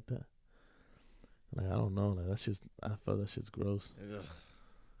nails like that. Like I don't know. Like that's just I feel that shit's gross. Ugh,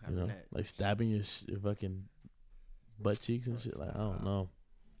 you know, like stabbing your fucking butt cheeks and shit. Like I don't know.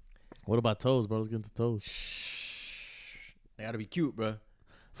 What about toes, bro? Let's get into toes. They gotta be cute, bro.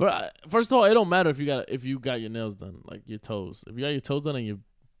 First of all, it don't matter if you got your nails done, like your toes. If you got your toes done and your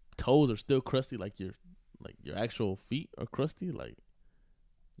toes are still crusty, like your actual feet are crusty, like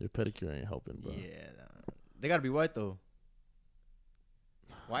your pedicure ain't helping, bro. Yeah, they gotta be white though.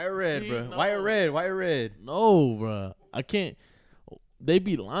 White or red, bro? No. White or red? No, bro. I can't. They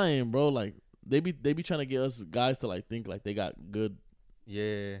be lying, bro. Like they be trying to get us guys to like think like they got good,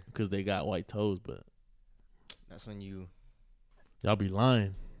 yeah, because they got white toes, but that's when y'all be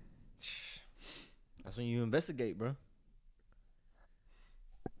lying. That's when you investigate, bro.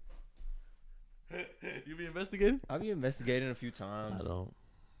 You be investigating? I'll be investigating a few times. I don't.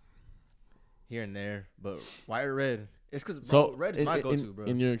 Here and there, but white or red? It's because red is in, my go-to, bro.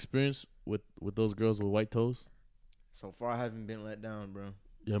 In your experience with those girls with white toes, so far I haven't been let down, bro.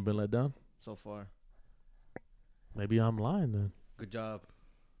 you haven't been let down? So far, maybe I'm lying then. good job.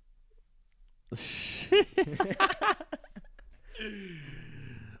 I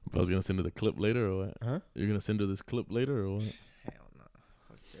was gonna send her the clip later or what? Huh? You're gonna send her this clip later or what? Hell no.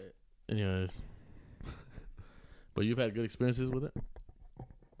 Fuck that. Anyways. But you've had good experiences with it?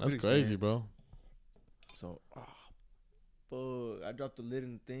 That's Good crazy, experience. bro. So, fuck. I dropped the lid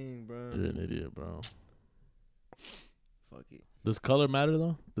in the thing, bro. You're an idiot, bro. Fuck it. Does color matter,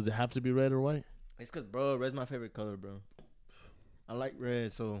 though? Does it have to be red or white? It's because, bro, red's my favorite color, bro. I like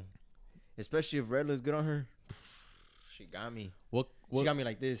red, so especially if red looks good on her, she got me. She got me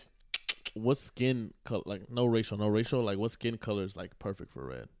like this. What skin color? Like, no racial. Like, what skin color is, like, perfect for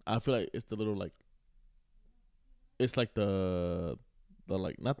red? I feel like it's the little, like, it's like the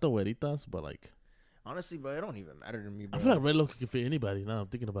like, not the güeritas, but, like. Honestly, bro, it don't even matter to me, bro. I feel like red look can fit anybody. Now I'm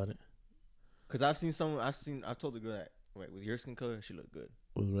thinking about it. Because I've told the girl that, wait, with your skin color, she look good.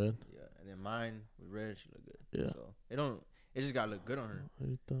 With red? Yeah. And then mine, with red, she look good. Yeah. So, it just gotta look good on her.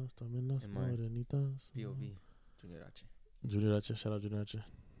 And mine. morenitas. POV. Junior H. Junior H. Shout out Junior H.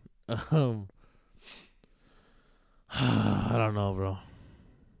 I don't know, bro.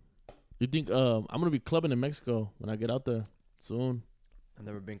 You think I'm gonna be clubbing in Mexico when I get out there soon? I've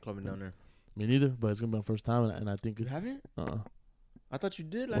never been clubbing down there. Me neither, but it's gonna be my first time, and I think You it's. haven't? I thought you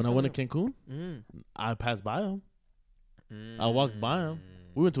did last when I time. went to Cancun, I passed by them. I walked by them.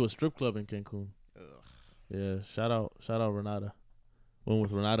 We went to a strip club in Cancun. Ugh. Yeah, shout out Renata. Went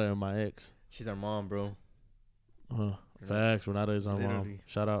with Renata and my ex. She's our mom, bro. Facts. Renata is our mom. Literally.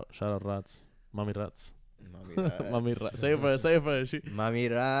 Shout out Rats. Mommy Rats. Mommy Rats. Mommy Rats. Say it for her. Mommy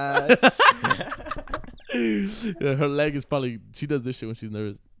Rats. Yeah, her leg is probably. She does this shit when she's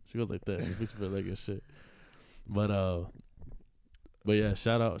nervous. She goes like that. She fixes her leg and shit. But yeah,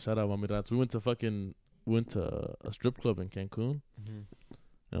 shout out Mommy Rats. We went to a strip club in Cancun.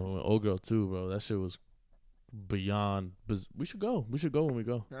 And we went old girl too, bro. That shit was beyond. We should go. We should go when we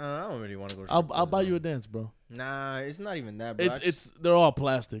go. Nah, I don't really want to go. I'll buy you a dance, bro. Nah, it's not even that, bro. They're all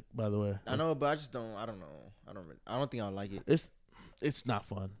plastic, by the way. I know, but I just don't. I don't know. I don't think I'll like it. It's not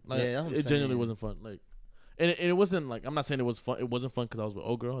fun. Like, yeah, that's what I'm it genuinely saying. wasn't fun. Like, and it wasn't like, I'm not saying it was fun. It wasn't fun because I was with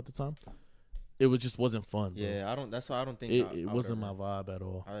old girl at the time. It just wasn't fun. Bro. Yeah, That's why I don't think it wasn't my vibe at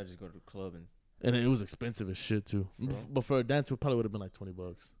all. I'd just go to the club and it was expensive as shit too. But for a dance, it probably would have been like $20.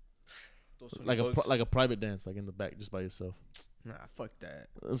 Like a private dance, like in the back, just by yourself. Nah, fuck that.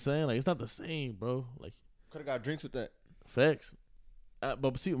 I'm saying, like, it's not the same, bro. Like, could have got drinks with that. Facts.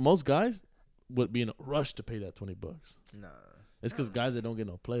 But see, most guys would be in a rush to pay that $20. Nah, it's because guys that don't get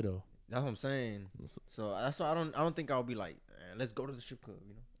no play though. That's what I'm saying. So that's why I don't think I'll be like, let's go to the strip club.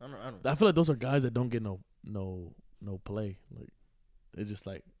 You know, I don't. I feel like those are guys that don't get no play. Like, it's just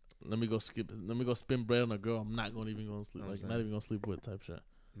like, let me go spend bread on a girl I'm not gonna even go sleep. Like, not even gonna sleep with type shit.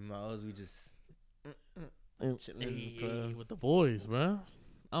 Miles, we just Chilling in the club. with the boys, bro.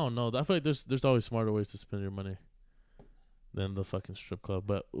 I don't know. I feel like there's always smarter ways to spend your money than the fucking strip club.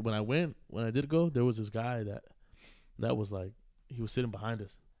 But when I did go, there was this guy that was like, he was sitting behind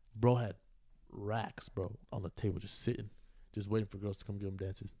us. Bro had racks, bro, on the table, just sitting, just waiting for girls to come give him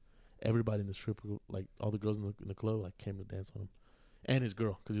dances. Everybody in the strip, like all the girls in the club, like came to dance on him, and his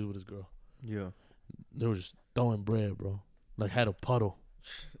girl, cause he was with his girl. Yeah, they were just throwing bread, bro. Like had a puddle,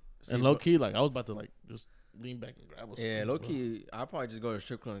 see, and low key, like I was about to like just lean back and grab a yeah, low key, I'll probably just go to the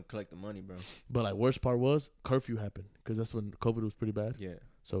strip club and collect the money, bro. But like worst part was curfew happened, cause that's when COVID was pretty bad. Yeah.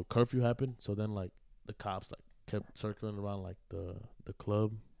 So curfew happened. So then like the cops like kept circling around like the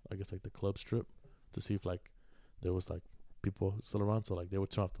club, I guess like the club strip, to see if like there was like people still around. So like they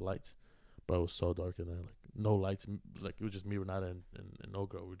would turn off the lights, but it was so dark in there, like no lights. Like it was just me, Renata, and no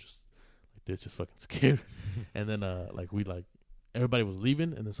girl. We were just like this, just fucking scared. And then like we like everybody was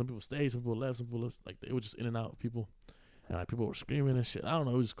leaving, and then some people stayed, some people left, some people left. Like they were just in and out of people, and like people were screaming and shit. I don't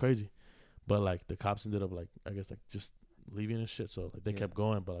know, it was crazy. But like the cops ended up like I guess like just leaving and shit. So like they kept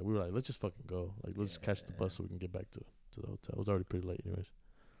going, but like we were like, let's just fucking go. Like let's just catch the bus so we can get back to the hotel. It was already pretty late anyways.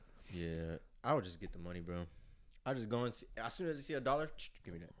 Yeah, I would just get the money, bro. I just go and see, as soon as I see $1,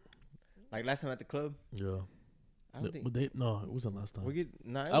 give me that. Like last time at the club. Yeah. I don't think. But it wasn't last time. It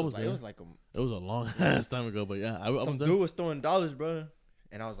was like, there. it was like it was a long ass time ago, but yeah, I was some there. dude was throwing dollars, bro,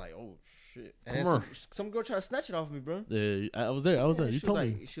 and I was like, oh shit. And then some girl tried to snatch it off me, bro. Yeah, I was there. You told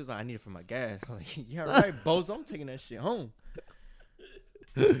me. She was like, I need it for my gas. I was like, yeah, right, bozo. I'm taking that shit home.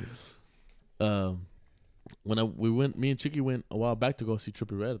 Me and Chicky went a while back to go see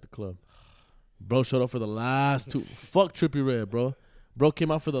Trippie Redd at the club. Bro showed up for the last two. Fuck Trippie Redd, bro. Bro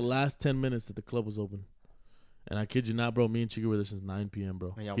came out for the last 10 minutes that the club was open. And I kid you not, bro. Me and Chicky were there since 9 p.m.,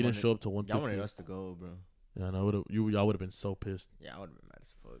 bro. He didn't show up till 1:50. Y'all wanted us to go, bro. Yeah, I know. Y'all would have been so pissed. Yeah, I would have been mad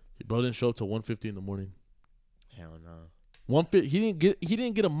as fuck. Bro didn't show up till 1:50 in the morning. Hell no. He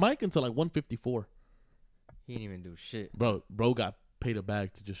didn't get a mic until like 1:54. He didn't even do shit. Bro got paid a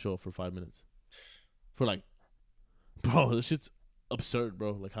bag to just show up for 5 minutes. For like, bro, this shit's absurd,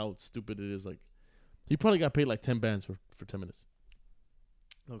 bro. Like how stupid it is. Like, he probably got paid like 10 bands for 10 minutes.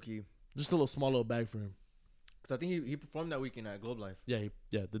 Low key. Just a small little bag for him. Cause I think he performed that weekend at Globe Life. Yeah,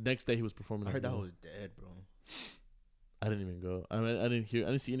 The next day he was performing. I heard that was dead, bro. I didn't even go. I mean, I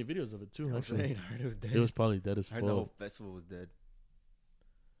didn't see any videos of it too. Actually, I heard it was dead. It was probably dead as fuck. I heard the whole festival was dead.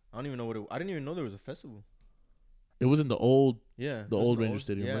 I don't even know I didn't even know there was a festival. It was in the old, the old Ranger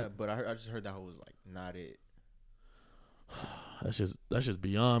Stadium. Yeah, right? but I just heard that was like not it. That's just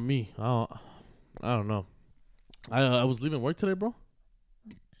beyond me. I don't know. I was leaving work today, bro.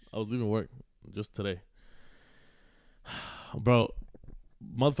 I was leaving work just today. Bro,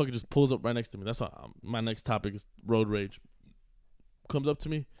 motherfucker just pulls up right next to me. That's why my next topic is road rage. Comes up to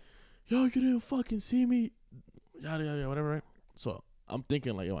me, yo, you didn't fucking see me, yada yada whatever. Right? So I'm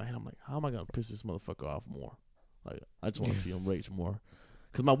thinking like, I'm like, how am I gonna piss this motherfucker off more? Like, I just want to see him rage more,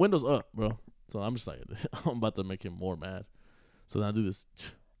 cause my window's up, bro. So I'm just like, I'm about to make him more mad. So then I do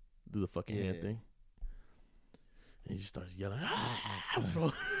the fucking hand thing, and he just starts yelling,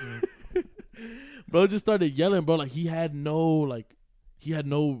 bro. Bro just started yelling, bro. Like he had no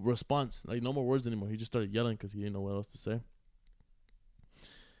response, like no more words anymore. He just started yelling because he didn't know what else to say.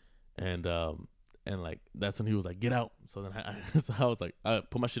 And like that's when he was like, "Get out!" So then I was like, I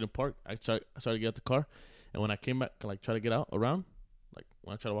put my shit in park. I started to get out the car, and when I came back, like try to get out around, like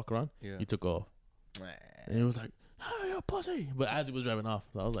when I tried to walk around, he took off, and he was like, "Oh, you're a pussy!" But as he was driving off,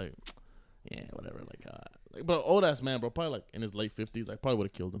 so I was like, "Yeah, whatever." Like, but old ass man, bro, probably like in his late 50s, like probably would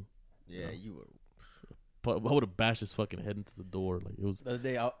have killed him. Yeah, you were. I would have bashed his fucking head into the door. Like it was. The other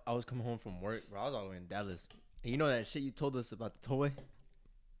day, I was coming home from work, bro. I was all the way in Dallas. And you know that shit you told us about the tollway?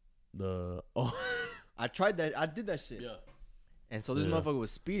 I tried that. I did that shit. Yeah. And so this motherfucker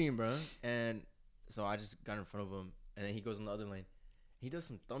was speeding, bro. And so I just got in front of him, and then he goes on the other lane. He does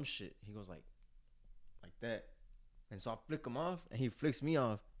some dumb shit. He goes like that, and so I flick him off, and he flicks me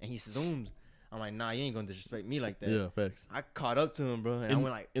off, and he zooms. I'm like, nah, you ain't gonna disrespect me like that. Yeah, facts. I caught up to him, bro, and I went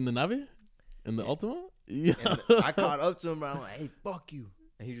like in the Navi, in the Ultima. Yeah. I caught up to him, bro. I'm like, hey, fuck you,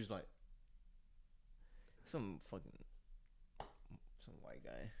 and he just like some white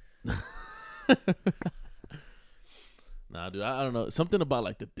guy. Nah, dude, I don't know. Something about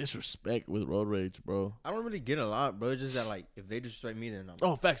like the disrespect with road rage, bro. I don't really get a lot, bro. It's just that like if they disrespect me, then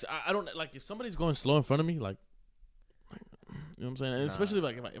I'm facts. I don't like if somebody's going slow in front of me, like you know what I'm saying. And especially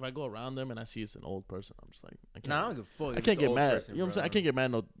like if I go around them and I see it's an old person, I'm just like, I don't give a fuck. I can't get mad. You know what I'm saying? I can't get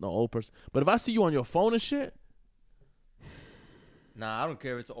mad no old person. But if I see you on your phone and shit, nah, I don't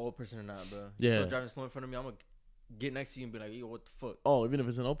care if it's an old person or not, bro. Yeah. Still driving slow in front of me, I'm gonna get next to you and be like, yo, what the fuck? Oh, even if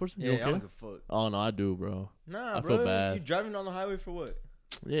it's an old person? Yeah, You I don't don't care? give a fuck. Oh, no, I do, bro. Nah, I bro. feel bad. You driving on the highway for what?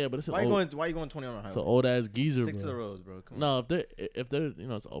 Yeah, but it's an Why old... you going 20 on the highway? It's an old-ass geezer, Stick bro. to the roads, bro. Come on. No, if they're you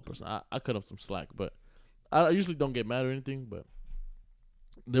know, it's an old person, I cut up some slack. But I usually don't get mad or anything, but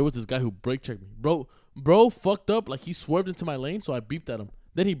there was this guy who brake checked me. Bro fucked up. Like, he swerved into my lane, so I beeped at him.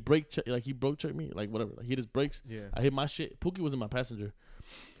 Then he brake checked me. Like, whatever. Like, he hit his brakes. Yeah. I hit my shit. Pookie was in my passenger.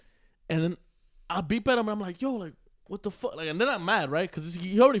 And then I beep at him, and I'm like, yo, like, what the fuck? Like, and then I'm mad, right? Because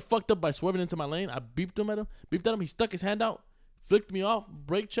he already fucked up by swerving into my lane. I beeped at him. He stuck his hand out, flicked me off,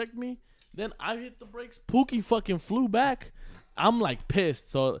 brake checked me. Then I hit the brakes. Pookie fucking flew back. I'm like pissed.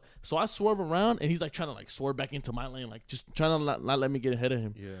 So I swerve around, and he's like trying to like swerve back into my lane, like just trying to not let me get ahead of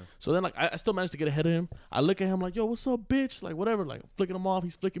him. Yeah. So then like I still managed to get ahead of him. I look at him like, yo, what's up, bitch? Like, whatever. Like, flicking him off.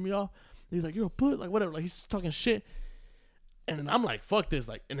 He's flicking me off. He's like, you're a put. Like, whatever. Like, he's talking shit. And then I'm like, fuck this.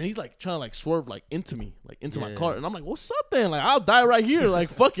 Like, and then he's like trying to like swerve like into me, like into my car. And I'm like, what's up then? Like, I'll die right here. Like,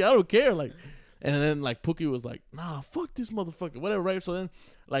 fuck you. I don't care. Like, and then like Pookie was like, nah, fuck this motherfucker. Whatever, right? So then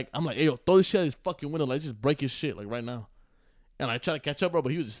like I'm like, hey, yo, throw this shit at his fucking window. Like, just break his shit like right now. And I tried to catch up, bro,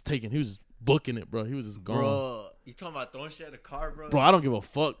 but he was just booking it, bro. He was just gone. Bro, you talking about throwing shit at the car, bro? Bro, I don't give a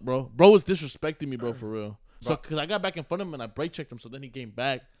fuck, bro. Bro was disrespecting me, bro, for real. So, because I got back in front of him and I brake checked him, so then he came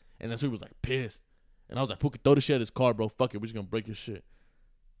back, and then so he was like pissed. And I was like, Pookie, throw the shit at his car, bro. Fuck it, we're just gonna break his shit.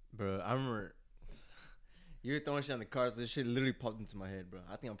 Bro, I remember you were throwing shit on the car, so this shit literally popped into my head, bro.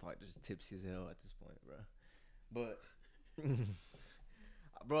 I think I'm probably just tipsy as hell at this point, bro. But,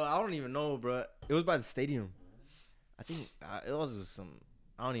 bro, I don't even know, bro. It was by the stadium. I think it was some.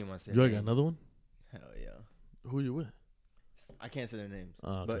 I don't even want to say. You already got another one? Hell yeah. Who you with? I can't say their names,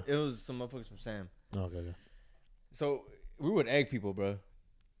 Oh, okay. but it was some motherfuckers from Sam. Oh, okay. So we would egg people, bro.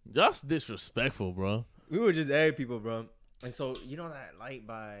 That's disrespectful, bro. We would just egg people, bro. And so you know that light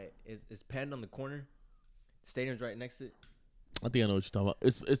by is panned on the corner. Stadium's right next to it. I think I know what you're talking about.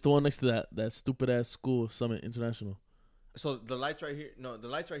 It's the one next to that stupid ass school, Summit International. So the lights right here. No, the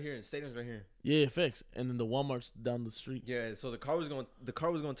lights right here, and stadium's right here. Yeah, FX. And then the Walmart's down the street. Yeah. So the car was going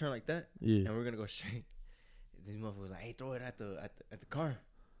to turn like that. Yeah. And we're gonna go straight. These motherfuckers was like, hey, throw it at the car.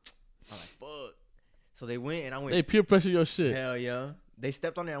 I'm like, fuck. So they went, and I went. They peer pressure your shit. Hell yeah. They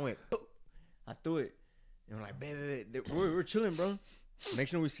stepped on it. I went. Boop. I threw it. And I'm like, baby, we're chilling, bro.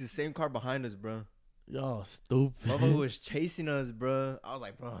 Next thing we see the same car behind us, bro. Y'all stupid. Motherfucker was chasing us, bro. I was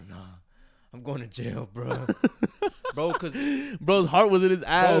like, bro, nah. I'm going to jail, bro. Bro, because bro's heart was in his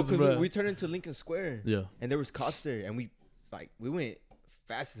ass, bro. We turned into Lincoln Square. Yeah. And there was cops there. And we went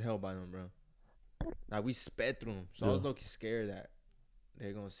fast as hell by them, bro. Like, we sped through them. So I was low-key scared that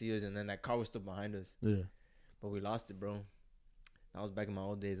they're going to see us. And then that car was still behind us. Yeah. But we lost it, bro. I was back in my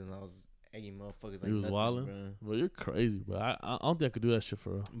old days when I was egging motherfuckers like You was nothing, wilding? Bro, you're crazy, bro. I don't think I could do that shit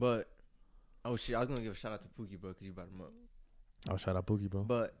for real. But, oh, shit. I was going to give a shout-out to Pookie, bro, because you brought him up. I'll shout out Pookie, bro.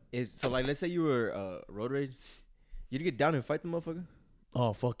 But, so, like, let's say you were road rage. You'd get down and fight the motherfucker?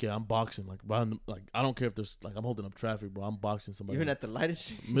 Oh, fuck yeah. I'm boxing. Like, I don't care if there's, like, I'm holding up traffic, bro. I'm boxing somebody. Even at the light and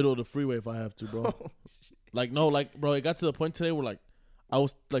shit? Middle of the freeway if I have to, bro. Oh, shit. Like, no, like, bro, it got to the point today where, like, I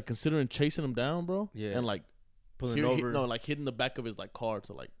was, like, considering chasing him down, bro. Yeah. And, like, Pulling over. hitting the back of his, like, car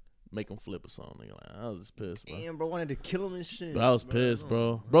to, like, make him flip or something. Like, I was just pissed, bro. Damn, bro, wanted to kill him and shit. Bro, I was pissed,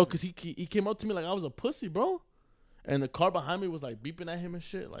 bro. Bro, because he came up to me like I was a pussy, bro. And the car behind me was, like, beeping at him and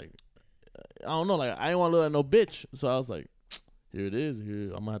shit. Like, I don't know. Like, I ain't want to look like no bitch. So I was like, here it is. Here, I'm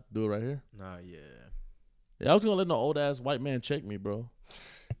going to have to do it right here. Nah, yeah. Yeah, I was going to let no old-ass white man check me, bro.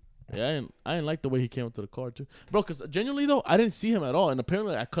 Yeah, I didn't like the way he came up to the car, too. Bro, because genuinely, though, I didn't see him at all. And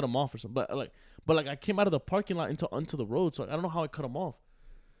apparently, I cut him off or something. But I came out of the parking lot onto the road. So I don't know how I cut him off.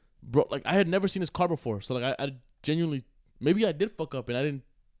 Bro, like, I had never seen his car before. So, like, I genuinely, maybe I did fuck up and I didn't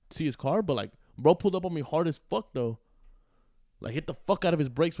see his car. But, like, bro pulled up on me hard as fuck, though. Like, hit the fuck out of his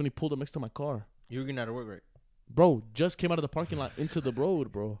brakes when he pulled up next to my car. You were getting out of work, right? Bro, just came out of the parking lot into the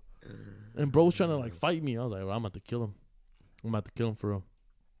road, bro. And bro was trying to, like, fight me. I was like, bro, I'm about to kill him. I'm about to kill him for real.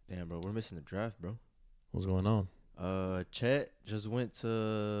 Damn, bro, we're missing the draft, bro. What's going on? Chet just went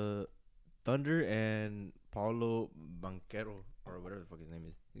to Thunder and Paulo Banquero, or whatever the fuck his name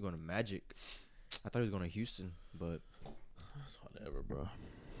is. He's going to Magic. I thought he was going to Houston, but That's whatever, bro.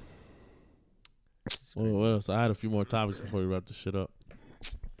 What else? I had a few more topics before we wrap this shit up.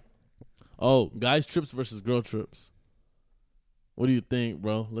 Oh, guys trips versus girl trips. What do you think,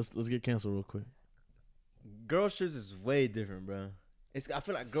 bro? Let's get canceled real quick. girls trips is way different, bro. I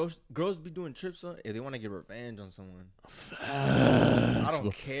feel like girls be doing trips if they want to get revenge on someone. I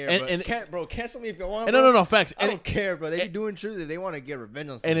don't care, bro. Cancel me if you want. No, facts. I don't care, bro. They be doing trips if they want to get revenge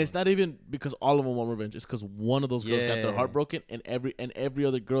on someone. And it's not even because all of them want revenge. It's because one of those girls got their heart broken, and every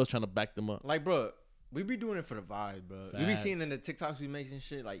other girl is trying to back them up. Like, bro, We be doing it for the vibe, bro. You be seeing in the TikToks we make and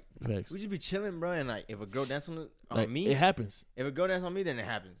shit. Like, Facts. we just be chilling, bro. And like, if a girl dance on Like, me, it happens. if a girl dance on me, then it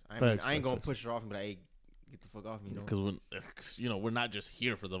happens. I ain't gonna push her off and be like, hey, get the fuck off me, Because we're not just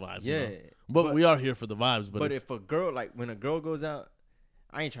here for the vibes. Yeah, but we are here for the vibes. But if a girl, like, when a girl goes out,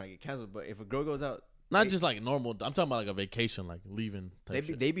 I ain't trying to get canceled. But if a girl goes out, not just like normal. I'm talking about like a vacation, like leaving.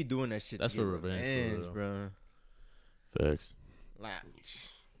 They be doing that shit. That's for revenge, bro. Facts. Like,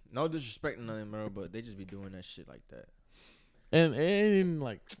 no disrespect or nothing, bro, but they just be doing that shit like that. And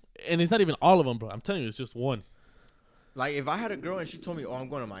it's not even all of them, bro. I'm telling you, it's just one. Like, if I had a girl and she told me, "Oh, I'm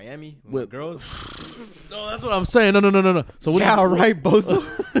going to Miami with girls," no, that's what I'm saying. No. So what? Yeah, right, bozo.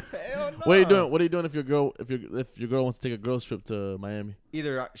 Hell no. What are you doing? What are you doing if your girl wants to take a girls trip to Miami?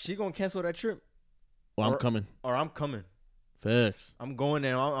 Either she gonna cancel that trip, or I'm coming. Or I'm coming. Facts. I'm going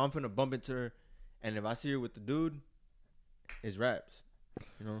there. I'm finna bump into her, and if I see her with the dude, it's raps.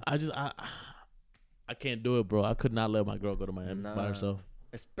 You know. I can't do it, bro. I could not let my girl go to Miami by herself.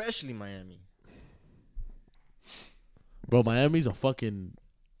 Especially Miami. Bro, Miami's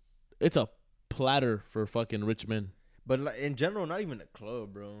it's a platter for fucking rich men. But like, in general, not even a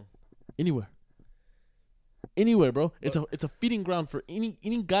club, bro. Anywhere, bro. It's a feeding ground for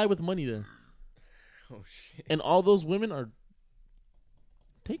any guy with money there. Oh shit. And all those women are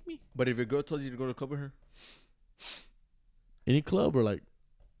take me. But if your girl told you to go to a club with her, any club or like,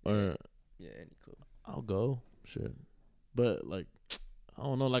 or any club, I'll go. Shit. But like, I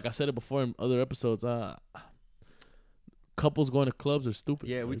don't know. Like I said it before in other episodes. Couples going to clubs are stupid.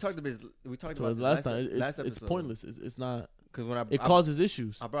 Yeah, we talked about this last time. It's pointless. It's not. Because when it causes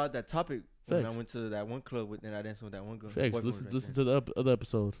issues. I brought that topic when I went to that one club and I danced with that one girl. Facts. Listen to the other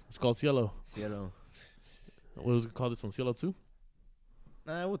episode. It's called Cielo. Cielo. What was it called? This one, Cielo 2?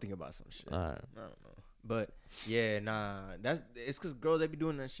 Nah, we'll think about some shit. All right. I don't know. But yeah, it's because girls, they be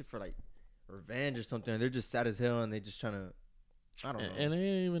doing that shit for like revenge or something. They're just sad as hell and they just trying to, I don't know. And it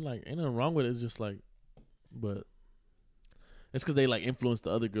ain't even like, ain't nothing wrong with it. It's just like, but it's because they like influence the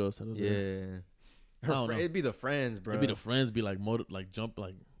other girls. Yeah. It'd be the friends, bro. It'd be the friends be like, jump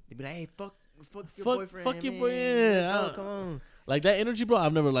like. They'd be like, hey, fuck your boyfriend. Fuck your boy. Yeah. Come on. Like that energy, bro.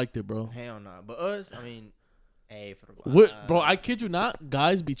 I've never liked it, bro. Hell nah. But us, I mean, hey, for the bro, I kid you not,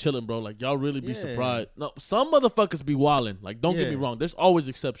 guys be chilling, bro. Like y'all really be surprised. No, some motherfuckers be wilding. Like don't get me wrong. There's always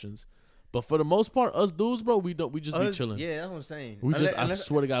exceptions. But for the most part, us dudes, bro, we just be chilling. Yeah, that's what I'm saying. I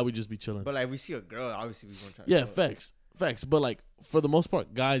swear to God, we just be chilling. But like we see a girl, obviously we gonna try. Yeah, facts. But like for the most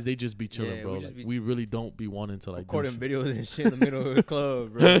part, guys, they just be chilling, bro. We really don't be wanting to like recording videos and shit in the middle of the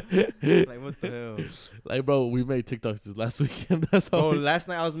club, bro. Like what the hell? Like, bro, we made TikToks this last weekend. That's how. Bro, last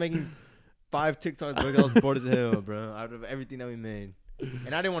night I was making 5 TikToks, bro. I was bored as hell, bro. Out of everything that we made,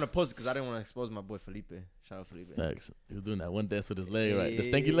 and I didn't want to post it because I didn't want to expose my boy Felipe. Shout out Felipe. Facts. He was doing that one dance with his leg, right? The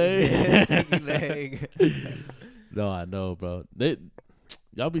stanky leg. Stanky leg. No, I know, bro.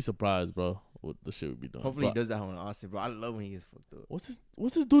 Y'all be surprised, bro. What the shit we be doing. Hopefully he does that one in Austin, bro. I love when he gets fucked up. What's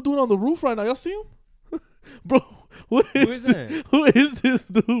this dude doing on the roof right now? Y'all see him? Bro, who is that? Who is this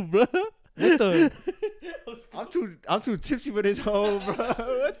dude, bro? What the? I'm too tipsy for this hole, bro.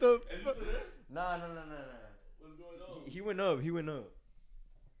 What the fuck? Nah. What's going on? He went up.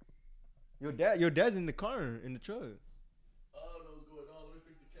 Your dad's in the car, in the truck. I don't know what's going on. Let me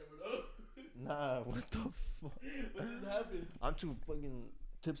fix the camera up. Nah, what the fuck? What just happened? I'm too fucking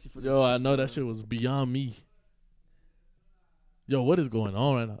tipsy for this. Yo, I know that shit was beyond me. Yo, what is going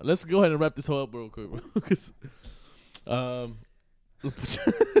on right now? Let's go ahead and wrap this whole up real quick, bro. Cause,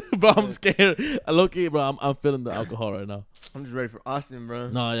 bro, I'm scared. Low-key, bro, I'm feeling the alcohol right now. I'm just ready for Austin, bro.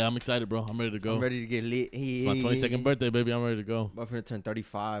 No, yeah, I'm excited, bro. I'm ready to go. I'm ready to get lit. It's my 22nd birthday, baby. I'm ready to go. I'm finna turn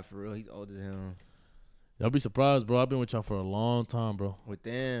 35 for real. He's old as hell. Y'all be surprised, bro. I've been with y'all for a long time, bro. With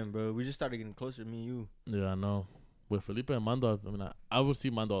them, bro. We just started getting closer, me and you. Yeah, I know. With Felipe and Mando, I mean, I would see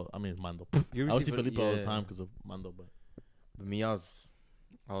Mando. I would see Felipe all the time because of Mando, but me, I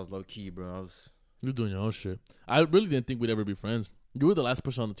was low key, bro. You were doing your own shit. I really didn't think we'd ever be friends. You were the last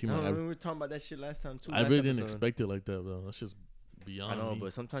person on the team. We were talking about that shit last time too. I really didn't expect it like that, bro. That's just beyond. I know, me.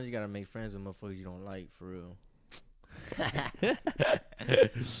 but sometimes you gotta make friends with motherfuckers you don't like, for real.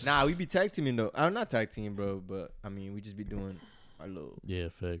 Nah, we be tag teaming though. I'm not tag teaming, bro, but I mean, we just be doing our little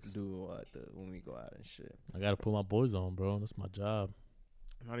facts. When we go out and shit. I gotta put my boys on, bro. That's my job.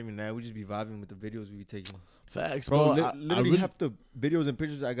 Not even that. We just be vibing with the videos we be taking. Facts, bro. bro. Literally, half the videos and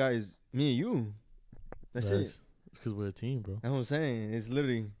pictures I got is me and you. That's it. It's because we're a team, bro. That's what I'm saying. It's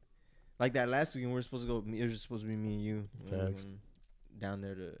literally like that last weekend. We were supposed to go. It was just supposed to be me and you. Facts. Down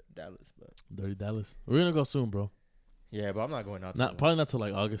there to Dallas, but Dirty Dallas. We're gonna go soon, bro. Yeah, but I'm not going out. Probably not till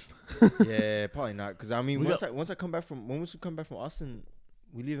like August. Yeah, probably not. Cause I mean, once we come back from Austin,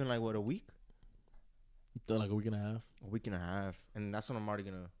 we leave in like what, a week? Like a week and a half. A week and a half, and that's when I'm already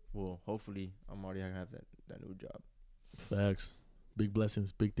gonna. Well, hopefully, I'm already gonna have that new job. Facts. Big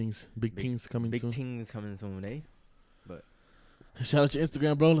blessings, big things coming soon. Big things coming soon, eh? Shout out your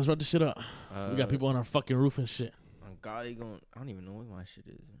Instagram, bro. Let's wrap this shit up. We got people on our fucking roof and shit. On God, I don't even know what my shit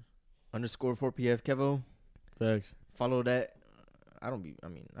is. _4PF Kevo. Facts. Follow that. I be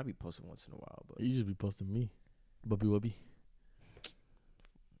posting once in a while, but You just be posting me. Bubby Wubby.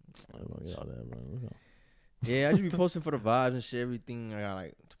 I don't want to get all that, bro. yeah, I just be posting for the vibes and shit. Everything I got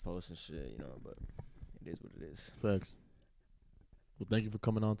like to post and shit, but it is what it is. Facts. Well, thank you for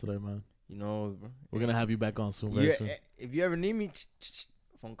coming on today, man. Bro, We're gonna have you back on soon, very soon. If you ever need me,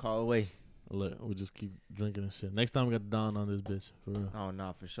 phone call away. Look, we'll just keep drinking and shit. Next time we got the Don on this bitch, for real. Oh,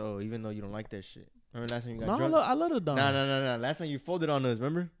 nah, for sure. Even though you don't like that shit. Remember last time you got drunk? I love the Don. Nah. Last time you folded on us,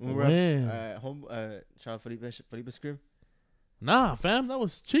 remember? When we were at home, shout out Felipe's crib. Nah, fam, that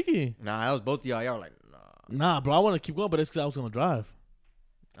was cheeky. Nah, that was both of y'all. Y'all were like, nah. Nah, bro, I want to keep going, but it's because I was gonna drive.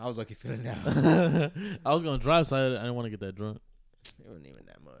 I was lucky feeling that. I was gonna drive, so I didn't want to get that drunk. It wasn't even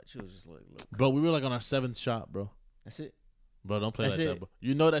that much. It was just like, look. Bro, we were like on our 7th shot, bro. That's it. Bro, don't play That's like it. that, bro.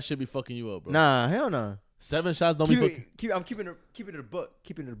 You know that shit be fucking you up, bro. Nah, hell no. 7 shots don't be fucking. I'm keeping it a buck.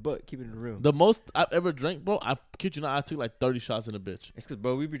 Keeping it real. The most I've ever drank, bro, I kid you not, I took like 30 shots in a bitch. It's because,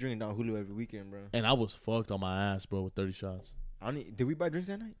 bro, we be drinking down Hulu every weekend, bro. And I was fucked on my ass, bro, with 30 shots. Did we buy drinks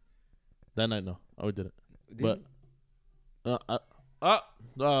that night? That night, no. Oh, we didn't. Did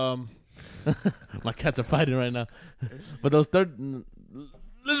my cats are fighting right now. But those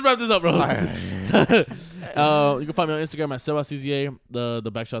let's wrap this up, bro. Right. You can find me on Instagram at SebaCZA.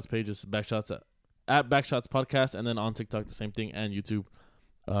 The Backshots page is Backshots at Backshots Podcast, and then on TikTok the same thing, and YouTube.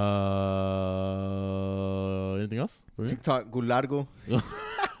 Anything else? TikTok Gulargo.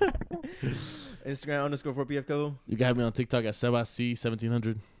 Instagram _4PF Kevo. You can have me on TikTok at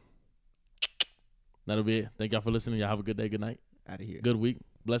SebaC1700. That'll be it. Thank y'all for listening. Y'all have a good day, good night, Out of here. good week,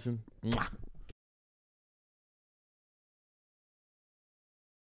 blessing. Mwah.